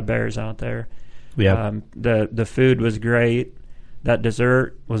got a lot of bears out there. Yeah. The food was great. That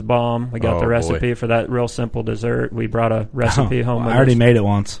dessert was bomb. We got the recipe for that real simple dessert. We brought a recipe home with I already us. made it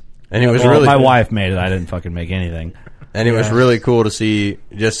once. And it was really my good. wife made it. I didn't fucking make anything. And it was really cool to see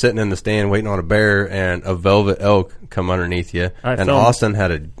just sitting in the stand waiting on a bear and a velvet elk come underneath you. And Austin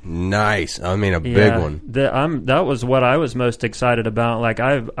had a big one. That was what I was most excited about. Like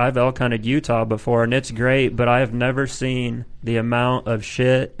I've elk hunted Utah before, and it's great, but I have never seen the amount of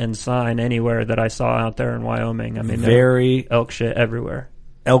shit and sign anywhere that I saw out there in Wyoming. I mean, very elk shit everywhere.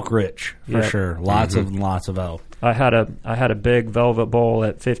 Elk rich for sure. Lots of elk. I had a big velvet bull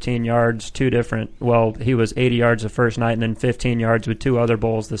at 15 yards, two different. Well, he was 80 yards the first night, and then 15 yards with two other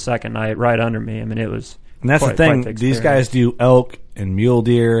bulls the second night, right under me. I mean, it was. And that's the thing. These guys do elk and mule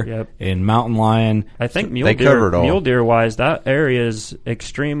deer and mountain lion. I think mule deer wise, that area is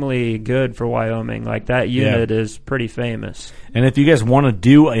extremely good for Wyoming. Like that unit is pretty famous. And if you guys want to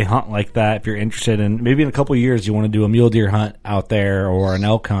do a hunt like that, if you're interested in maybe in a couple of years you want to do a mule deer hunt out there or an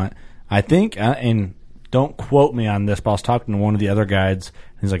elk hunt, I think and don't quote me on this, but I was talking to one of the other guides.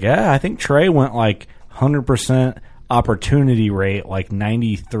 He's like, I think Trey went like 100% opportunity rate, like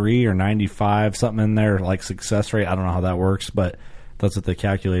 93 or 95, something in there, like success rate. I don't know how that works, but that's what they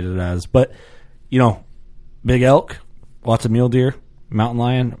calculated it as. But, big elk, lots of mule deer, mountain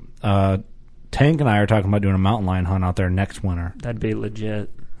lion. Tank and I are talking about doing a mountain lion hunt out there next winter. That'd be legit.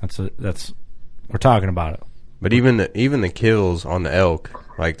 We're talking about it. But even the kills on the elk,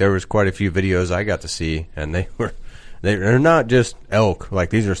 like there was quite a few videos I got to see, and they're not just elk. Like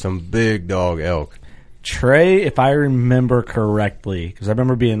these are some big dog elk. Trey, if I remember correctly, because I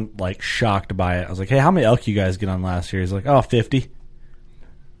remember being like shocked by it. I was like, "Hey, how many elk you guys get on last year?" He's like, 50.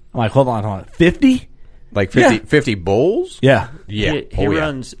 I'm like, hold on, 50? Like 50 bulls? Yeah. Yeah. He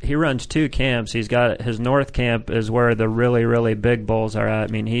runs two camps. He's got his north camp is where the really, really big bulls are at.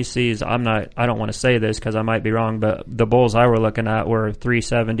 I mean, he sees, I don't want to say this because I might be wrong, but the bulls I were looking at were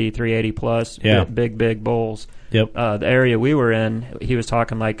 370, 380 plus, big bulls. Yep. The area we were in, he was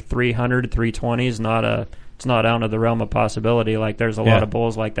talking like 300, 320 is it's not out of the realm of possibility. Like there's a lot of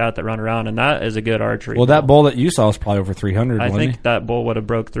bulls like that run around, and that is a good archery. Well, that bull that you saw was probably over 300. I think that bull would have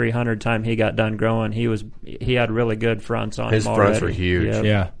broke 300 time he got done growing. He had really good fronts on his him. His fronts were huge. Yep.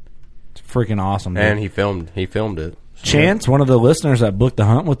 Yeah, it's freaking awesome. Dude. And he filmed it. Chance, one of the listeners that booked the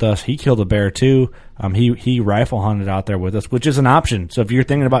hunt with us, he killed a bear too. He rifle hunted out there with us, which is an option. So if you're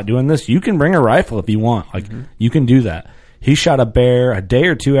thinking about doing this, you can bring a rifle if you want. Like you can do that. He shot a bear a day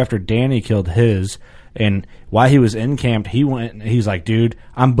or two after Danny killed his. And while he was in camp, he went and he's like, dude,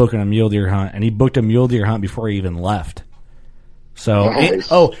 I'm booking a mule deer hunt. And he booked a mule deer hunt before he even left. So,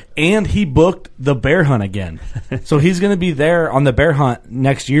 nice. and he booked the bear hunt again. So he's going to be there on the bear hunt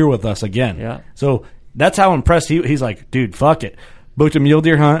next year with us again. Yeah. So that's how impressed he's like, dude, fuck it. Booked a mule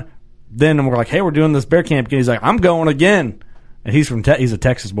deer hunt. Then we're like, hey, we're doing this bear camp again. He's like, I'm going again. And he's he's a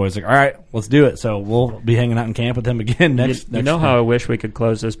Texas boy. He's like, all right, let's do it. So we'll be hanging out in camp with him again next. You know how I wish we could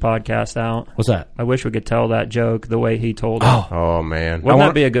close this podcast out? What's that? I wish we could tell that joke the way he told it. Oh man, Wouldn't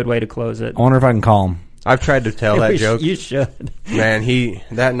that be a good way to close it? I wonder if I can call him. I've tried to tell that joke. You should. Man,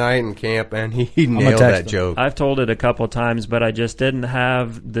 that night in camp, and he nailed that joke. I've told it a couple times, but I just didn't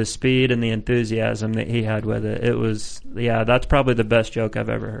have the speed and the enthusiasm that he had with it. It was, that's probably the best joke I've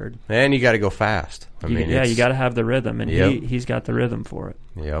ever heard. And you got to go fast. You got to have the rhythm, and he's got the rhythm for it.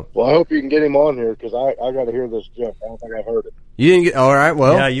 Yep. Well, I hope you can get him on here because I got to hear this joke. I don't think I've heard it. You didn't get all right.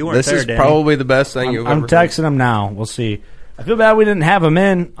 Well, you weren't this there, is Danny. probably the best thing you've ever I'm heard. texting him now. We'll see. I feel bad we didn't have him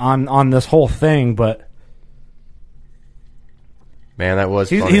in on this whole thing, but man, that was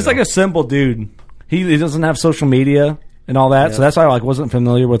funny, he's like a simple dude. He doesn't have social media and all that, so that's why I wasn't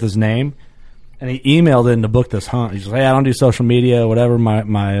familiar with his name. And he emailed in to book this hunt. He's like, hey, I don't do social media, whatever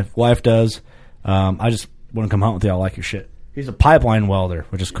my wife does. I just want to come hunt with you. I like your shit. He's a pipeline welder,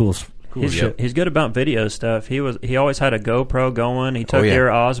 which is cool as shit. He's good about video stuff. He always had a GoPro going. He took your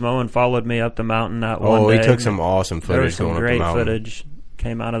Osmo and followed me up the mountain that one day. He took some awesome footage. There was some going great up the mountain. footage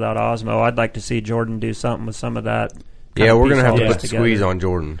came out of that Osmo. I'd like to see Jordan do something with some of that. Yeah, we're gonna have to put the together. squeeze on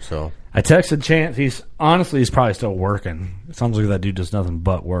Jordan. So I texted Chance. He's probably still working. It sounds like that dude does nothing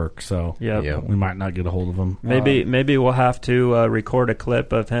but work. So we might not get a hold of him. Maybe we'll have to record a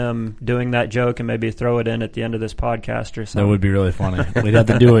clip of him doing that joke and maybe throw it in at the end of this podcast or something. That would be really funny. We'd have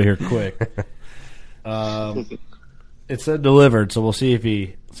to do it here quick. It said delivered, so we'll see if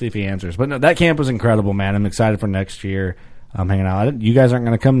he answers. But no, that camp was incredible, man. I'm excited for next year. I'm hanging out. You guys aren't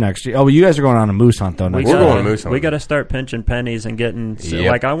going to come next year. Oh, well, you guys are going on a moose hunt, though. We're going on a moose hunt. We got to start pinching pennies and getting...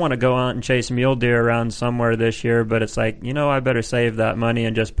 Like, I want to go out and chase mule deer around somewhere this year, but it's like, I better save that money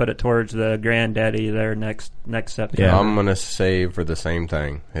and just put it towards the granddaddy there next September. Yeah, I'm going to save for the same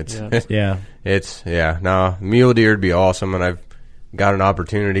thing. No, mule deer would be awesome, and I've got an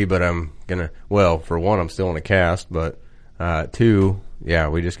opportunity, but I'm going to... Well, for one, I'm still in a cast, but two,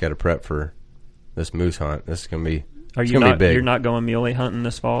 we just got to prep for this moose hunt. This is going to be Are It's you gonna not? be big. You're not going muley hunting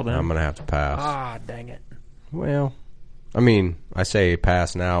this fall, then? I'm gonna have to pass. Ah, dang it. Well, I mean, I say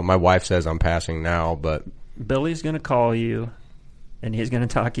pass now. My wife says I'm passing now, but Billy's going to call you, and he's going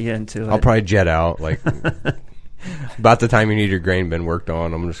to talk you into it. I'll probably jet out. Like about the time you need your grain bin worked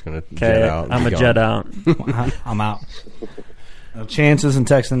on, I'm just gonna jet out. I'm be a jet gone. out. I'm out. No Chance isn't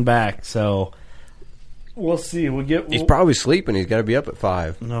texting back, so we'll see. He's probably sleeping. He's got to be up at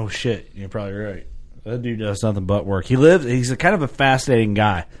 5. No shit. You're probably right. That dude does nothing but work. He's a kind of a fascinating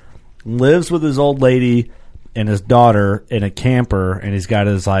guy. Lives with his old lady and his daughter in a camper, and he's got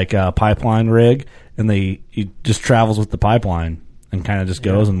his pipeline rig, and he just travels with the pipeline and kind of just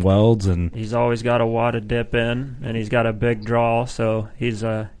goes and welds. And he's always got a wad to dip in, and he's got a big draw, so he's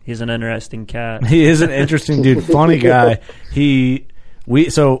an interesting cat. He is an interesting dude, funny guy.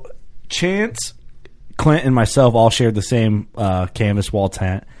 So Chance, Clint, and myself all shared the same canvas wall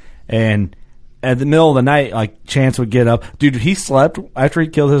tent, and at the middle of the night, like Chance would get up. Dude, he slept after he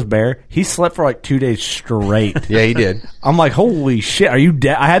killed his bear. He slept for like 2 days straight. Yeah, he did. I'm like, holy shit, are you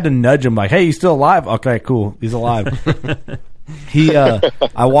dead? I had to nudge him, like, hey, he's still alive? Okay, cool, he's alive.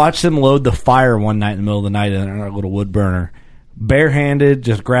 I watched him load the fire one night in the middle of the night in our little wood burner, barehanded,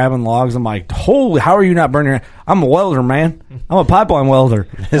 just grabbing logs. I'm like, holy, how are you not burning your... I'm a welder, man. I'm a pipeline welder.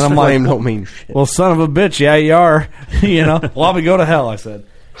 His and I'm flame like, don't mean shit. well, son of a bitch, yeah, you are. Well, I'll be go to hell, I said.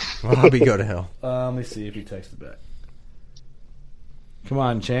 Well, I'll be go to hell. Let me see if he texted back. Come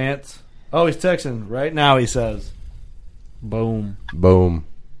on, Chance. Oh, he's texting right now, he says. Boom. Boom.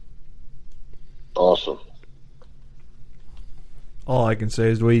 Awesome. All I can say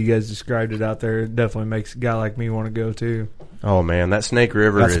is the way you guys described it out there, it definitely makes a guy like me want to go too. Oh man, that Snake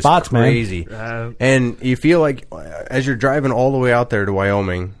River Got is spots, crazy. And you feel like as you're driving all the way out there to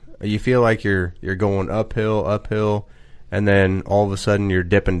Wyoming, you feel like you're going uphill, and then all of a sudden you're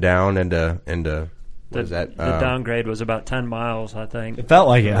dipping down into what is that? The downgrade was about 10 miles, I think. It felt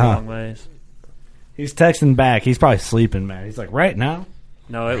like it, huh? Long ways. He's texting back. He's probably sleeping, man. He's like, right now?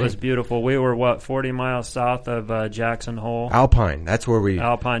 No, it was beautiful. We were 40 miles south of Jackson Hole. Alpine. That's where we.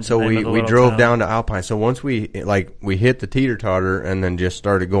 Alpine's So the name we of the we little drove town. down to Alpine. So once we hit the teeter-totter and then just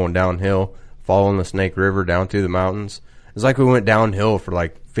started going downhill, following the Snake River down through the mountains. It's like we went downhill for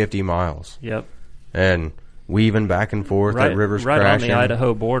like 50 miles. Yep. And weaving back and forth. That river's right crashing. on the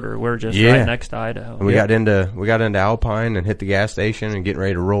Idaho border. We're just right next to Idaho. And we got into Alpine and hit the gas station and getting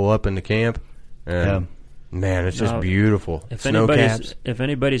ready to roll up into camp. And man, it's just beautiful. If Snow caps.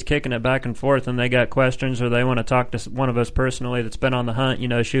 anybody's kicking it back and forth and they got questions or they want to talk to one of us personally that's been on the hunt,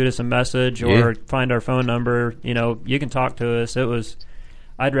 shoot us a message or find our phone number. You can talk to us.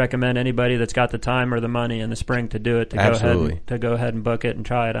 I'd recommend anybody that's got the time or the money in the spring to do it to go ahead and book it and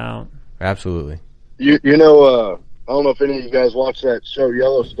try it out. Absolutely. I don't know if any of you guys watch that show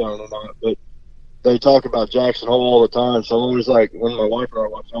Yellowstone or not, but they talk about Jackson Hole all the time. So I'm always like, when my wife and I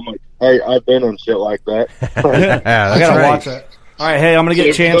watch, I'm like, hey, I've been in shit like that. I gotta watch that. All right, hey, I'm gonna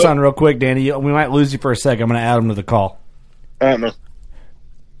get Chance on real quick, Danny. We might lose you for a second. I'm gonna add him to the call. All right, man.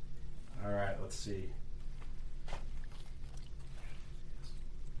 All right, let's see.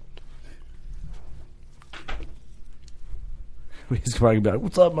 He's probably gonna be like,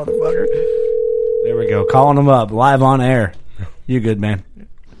 "What's up, motherfucker?" There we go, calling him up live on air. You good, man?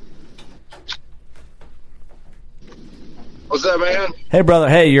 What's up, man? Hey, brother.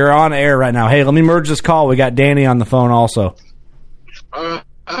 Hey, you're on air right now. Hey, let me merge this call. We got Danny on the phone also. Oh,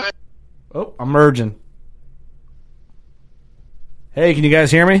 I'm merging. Hey, can you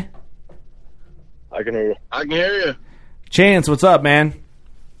guys hear me? I can hear you. I can hear you. Chance, what's up, man?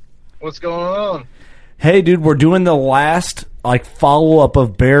 What's going on? Hey, dude, we're doing the last follow-up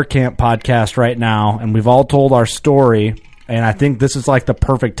of Bear Camp podcast right now, and we've all told our story, and I think this is the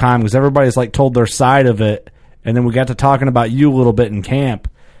perfect time because everybody's told their side of it, and then we got to talking about you a little bit in camp.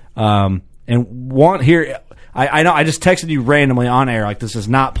 And here, I know I just texted you randomly on air, this is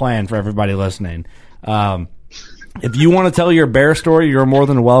not planned for everybody listening. If you want to tell your bear story, you're more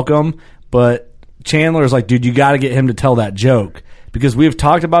than welcome, but Chandler's dude, you got to get him to tell that joke because we've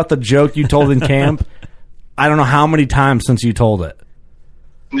talked about the joke you told in camp. I don't know how many times since you told it.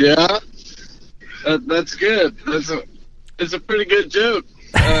 Yeah, that's good. It's a pretty good joke.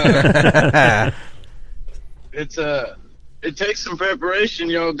 It takes some preparation.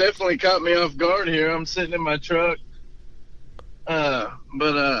 Y'all definitely caught me off guard here. I'm sitting in my truck,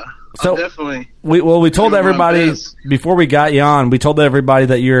 but so definitely. We told everybody before we got you on. We told everybody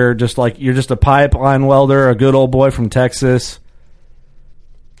that you're just a pipeline welder, a good old boy from Texas.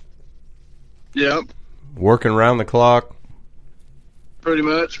 Yep. Working around the clock. Pretty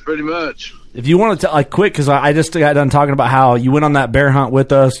much. If you want to quick, because I just got done talking about how you went on that bear hunt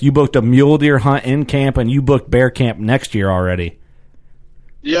with us. You booked a mule deer hunt in camp, and you booked bear camp next year already.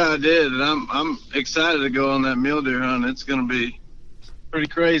 Yeah, I did, and I'm excited to go on that mule deer hunt. It's going to be pretty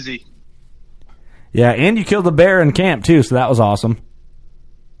crazy. Yeah, and you killed a bear in camp too, so that was awesome.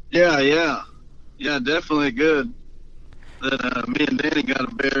 Yeah, definitely good. That me and Danny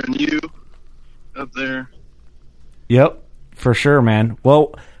got a bear and you up there. Yep, for sure, man.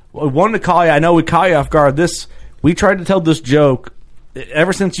 Well, I wanted to call you. I know we caught you off guard. We tried to tell this joke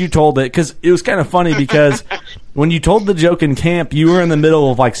ever since you told it, because it was kind of funny because when you told the joke in camp, you were in the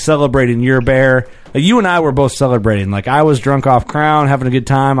middle of like celebrating your bear. Like, you and I were both celebrating. Like, I was drunk off Crown, having a good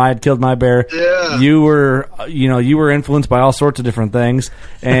time. I had killed my bear. Yeah. You were influenced by all sorts of different things,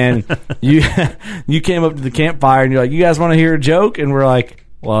 and you came up to the campfire and you're like, "You guys want to hear a joke?" And we're like,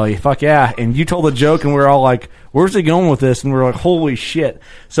 "Well, fuck yeah!" And you told a joke, and we're all like, "Where's he going with this?" And we're like, "Holy shit!"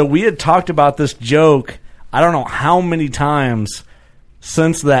 So we had talked about this joke, I don't know how many times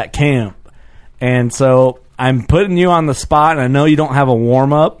since that camp, and so I'm putting you on the spot, and I know you don't have a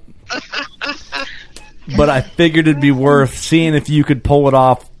warm up, but I figured it'd be worth seeing if you could pull it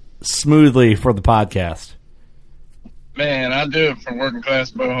off smoothly for the podcast. Man, I do it for working class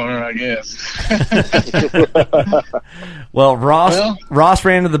bow hunter, I guess. Well, Ross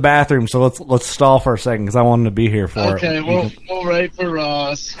ran to the bathroom, so let's stall for a second because I wanted to be here for it. Okay, we'll wait for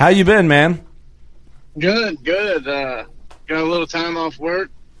Ross. How you been, man? Good. Got a little time off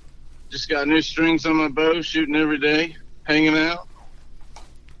work. Just got new strings on my bow, shooting every day, hanging out.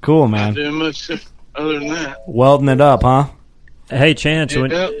 Cool, man. Not doing much other than that. Welding it up, huh? Hey, Chance.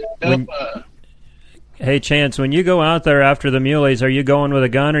 Chance, when you go out there after the muleys, are you going with a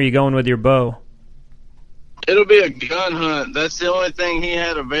gun or are you going with your bow? It'll be a gun hunt. That's the only thing he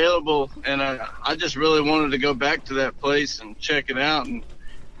had available, and I just really wanted to go back to that place and check it out. And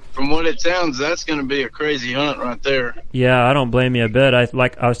from what it sounds, that's going to be a crazy hunt right there. Yeah, I don't blame you a bit. I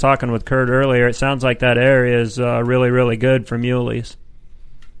was talking with Kurt earlier. It sounds like that area is really, really good for muleys.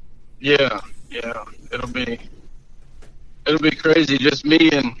 Yeah, it'll be crazy. Just me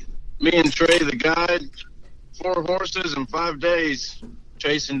and Trey, the guide, 4 horses and 5 days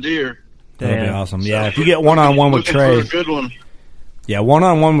chasing deer. That'll be awesome. Yeah, if you get one-on-one with Trey, a good one. Yeah,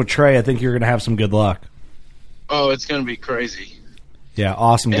 one-on-one with Trey, I think you're going to have some good luck. Oh, it's going to be crazy. Yeah,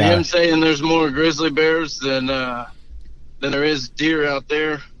 awesome guy. And him saying there's more grizzly bears than there is deer out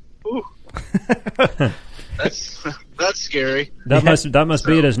there. Ooh. That's scary. That must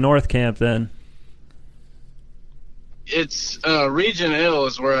be at his North Camp then. It's Region L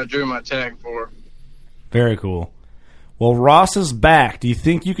is where I drew my tag for. Very cool. Well, Ross is back. Do you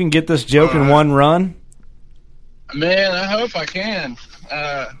think you can get this joke in one run? Man, I hope I can.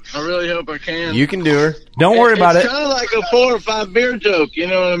 I really hope I can. You can do her. Don't worry about it. It's kind of like a 4 or 5 beer joke, you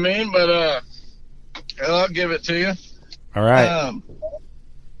know what I mean? But I'll give it to you. All right.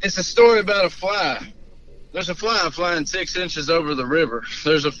 It's a story about a fly. There's a fly flying 6 inches over the river.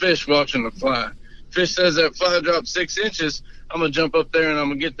 There's a fish watching the fly. Fish says that fly dropped 6 inches. I'm going to jump up there and I'm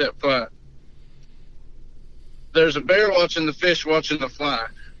going to get that fly. There's a bear watching the fish watching the fly.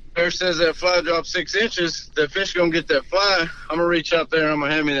 Bear says that fly dropped 6 inches. That fish going to get that fly. I'm going to reach out there and I'm going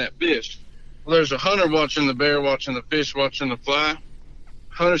to hand me that fish. Well, there's a hunter watching the bear watching the fish watching the fly.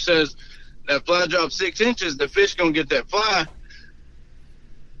 Hunter says that fly dropped 6 inches. The fish going to get that fly.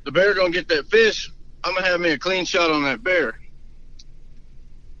 The bear going to get that fish. I'm going to have me a clean shot on that bear.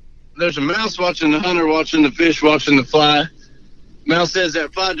 There's a mouse watching the hunter, watching the fish, watching the fly. Mouse says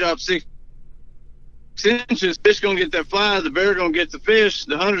that fly dropped 6 inches. Fish going to get that fly. The bear going to get the fish.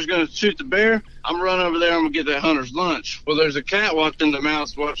 The hunter's going to shoot the bear. I'm going to run over there. I'm going to get that hunter's lunch. Well, there's a cat watching the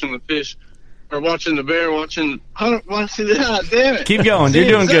mouse, watching the fish, or watching the bear, watching the hunter. Watching the, damn it. Keep going. You're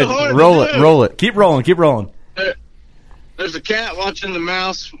doing good. Roll it. Keep rolling. There's a cat watching the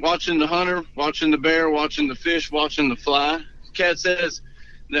mouse, watching the hunter, watching the bear, watching the fish, watching the fly. Cat says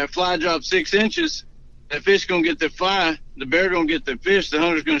that fly dropped 6 inches. That fish going to get that fly. The bear going to get that fish. The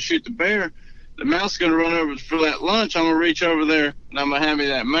hunter's going to shoot the bear. The mouse going to run over for that lunch. I'm going to reach over there, and I'm going to have me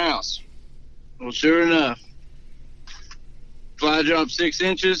that mouse. Well, sure enough, fly dropped 6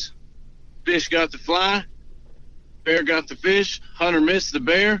 inches. Fish got the fly. Bear got the fish. Hunter missed the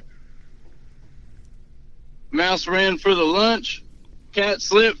bear. Mouse ran for the lunch. Cat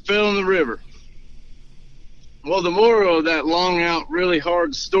slipped, fell in the river. Well, the moral of that long out, really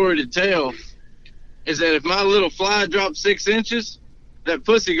hard story to tell is that if my little fly dropped 6 inches, that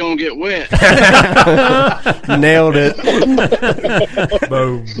pussy gonna get wet. Nailed it.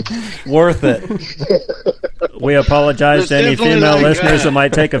 Boom. Worth it. We apologize to any female listeners that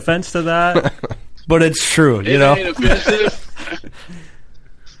might take offense to that. But it's true, you know. Ain't offensive.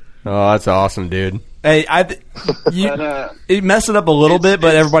 Oh, that's awesome, dude. Hey, you mess it up a little bit,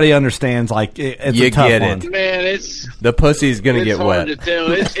 but everybody understands. Like it's you a tough get one. it. Man, it's The pussy's gonna get hard wet. to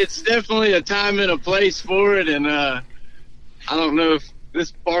tell. It's definitely a time and a place for it, and I don't know if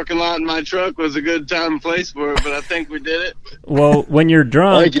this parking lot in my truck was a good time and place for it, but I think we did it. Well, when you're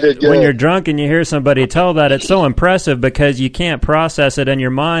drunk, think you did good. when you're drunk and you hear somebody tell that, it's so impressive because you can't process it in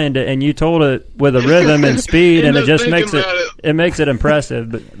your mind, and you told it with a rhythm and speed, and it just makes it makes it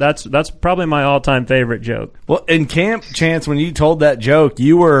impressive. But that's probably my all-time favorite joke. Well, in camp, Chance, when you told that joke,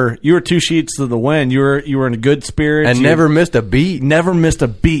 you were 2 sheets to the wind. You were in a good spirit And never missed a beat. never missed a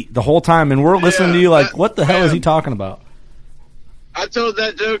beat the whole time. And we're listening to you like, what the hell is he talking about? I told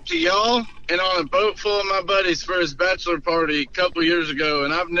that joke to y'all and on a boat full of my buddies for his bachelor party a couple years ago,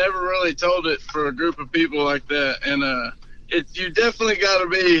 and I've never really told it for a group of people like that. And you definitely got to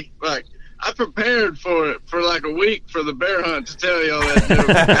be like, I prepared for it for like a week for the bear hunt to tell y'all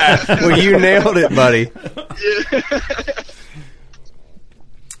that joke. Well, you nailed it, buddy.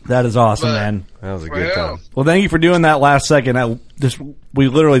 That is awesome, man. That was a good time. Well, thank you for doing that last second. We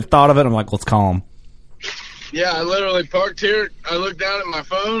literally thought of it. I'm like, let's call him. Yeah, I literally parked here. I looked down at my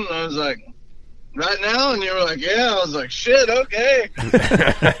phone, and I was like, right now? And you were like, yeah. I was like, shit, okay.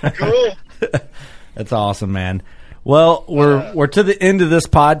 Cool. That's awesome, man. Well, we're to the end of this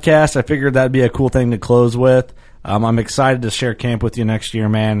podcast. I figured that'd be a cool thing to close with. I'm excited to share camp with you next year,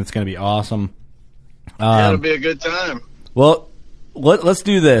 man. It's going to be awesome. Yeah, it'll be a good time. Well, let's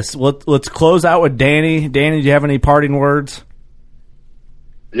do this. Let's close out with Danny. Danny, do you have any parting words?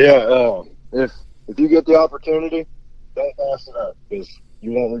 Yeah, if you get the opportunity, don't pass it up because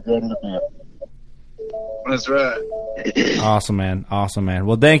you won't regret it a bit. That's right. Awesome, man. Awesome, man.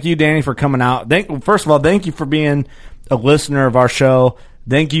 Well, thank you, Danny, for coming out. First of all, thank you for being a listener of our show.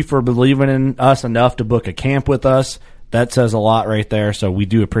 Thank you for believing in us enough to book a camp with us. That says a lot right there, so we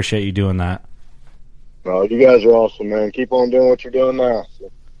do appreciate you doing that. No, you guys are awesome, man. Keep on doing what you're doing now.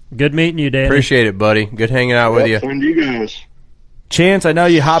 Good meeting you, Danny. Appreciate it, buddy. Good hanging out with you. Same to you guys. Chance, I know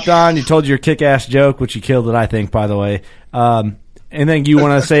you hopped on. You told your kick-ass joke, which you killed it, I think, by the way. Anything you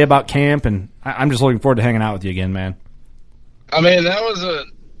want to say about camp? And I'm just looking forward to hanging out with you again, man. I mean, that was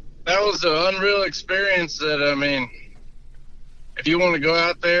an unreal experience. That I mean, if you want to go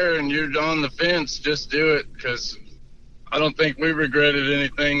out there and you're on the fence, just do it because I don't think we regretted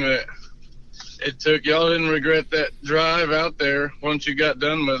anything that it took. Y'all didn't regret that drive out there once you got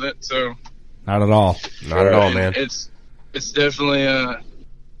done with it. So not at all. Not at all, man. It's definitely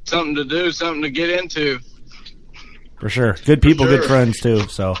something to do, something to get into. For sure. Good people, good friends, too.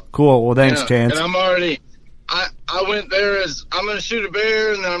 So, cool. Well, thanks, Chance. And I went there as, I'm going to shoot a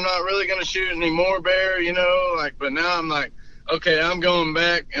bear, and then I'm not really going to shoot any more bear, but now I'm like, okay, I'm going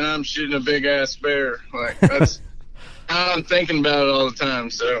back, and I'm shooting a big-ass bear. Like, that's how I'm thinking about it all the time.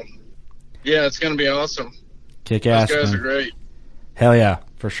 So, yeah, it's going to be awesome. Kick ass, Those guys man. are great. Hell yeah,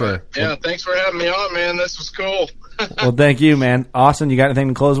 for sure. Yeah, thanks for having me on, man. This was cool. Well, thank you, man. Austin, you got anything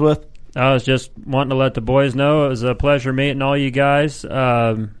to close with? I was just wanting to let the boys know it was a pleasure meeting all you guys.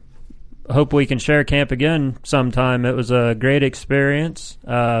 Hope we can share camp again sometime. It was a great experience.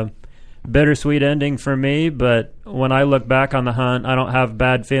 Bittersweet ending for me, but when I look back on the hunt, I don't have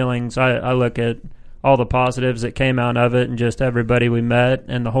bad feelings. I look at all the positives that came out of it and just everybody we met,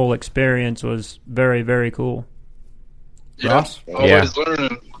 and the whole experience was very, very cool. Ross? Always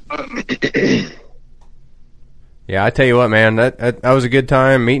learning. Yeah, I tell you what, man, that was a good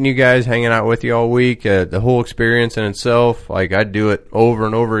time meeting you guys, hanging out with you all week. The whole experience in itself, like I'd do it over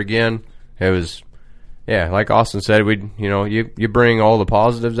and over again. It was, yeah, like Austin said, you bring all the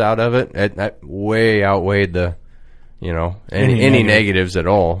positives out of it. That way outweighed the, any negatives at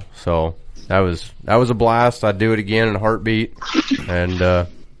all. So that was a blast. I'd do it again in a heartbeat, and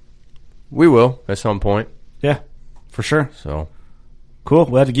we will at some point. Yeah, for sure. So cool.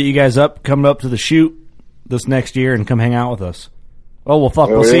 We'll have to get you guys coming up to the shoot this next year and come hang out with us. Oh, well, fuck.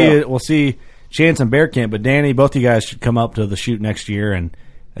 We'll see Chance and Bear Camp, but Danny, both of you guys should come up to the shoot next year and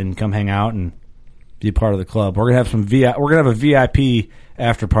come hang out and be a part of the club. We're gonna have a VIP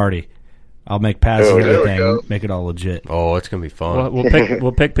after party. I'll make passes and everything, make it all legit. Oh, it's gonna be fun.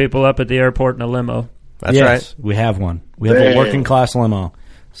 We'll pick people up at the airport in a limo. That's right. We have one. We have a working class limo.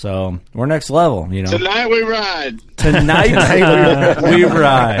 So we're next level, Tonight we ride. Tonight we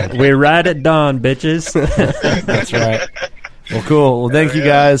ride. We ride at dawn, bitches. That's right. Well, cool. Well, thank you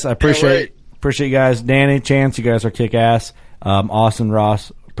guys. I appreciate you guys. Danny, Chance, you guys are kick ass. Austin,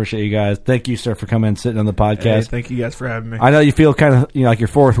 Ross, appreciate you guys. Thank you, sir, for coming and sitting on the podcast. Hey, thank you guys for having me. I know you feel kind of like you're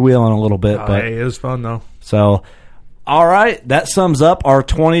fourth wheeling a little bit, but hey, it was fun though. So All right, that sums up our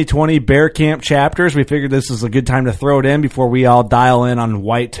 2020 Bear Camp chapters. We figured this is a good time to throw it in before we all dial in on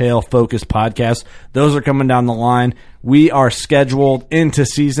whitetail focused podcasts. Those are coming down the line. We are scheduled into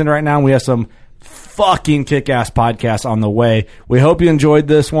season right now. We have some fucking kick-ass podcasts on the way. We hope you enjoyed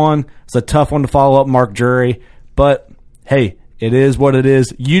this one. It's a tough one to follow up Mark Jury, but hey, it is what it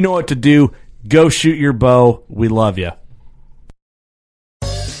is. You know what to do. Go shoot your bow. We love you.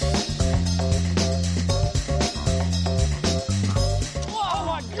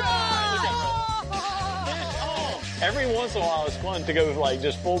 Every once in a while, it's fun to go like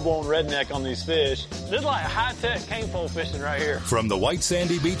just full-blown redneck on these fish. This is like high-tech cane pole fishing right here. From the white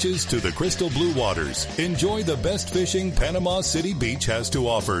sandy beaches to the crystal blue waters, enjoy the best fishing Panama City Beach has to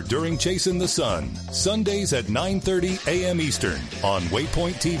offer during Chasing the Sun. Sundays at 9:30 a.m. Eastern on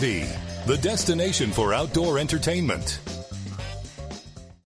Waypoint TV, the destination for outdoor entertainment.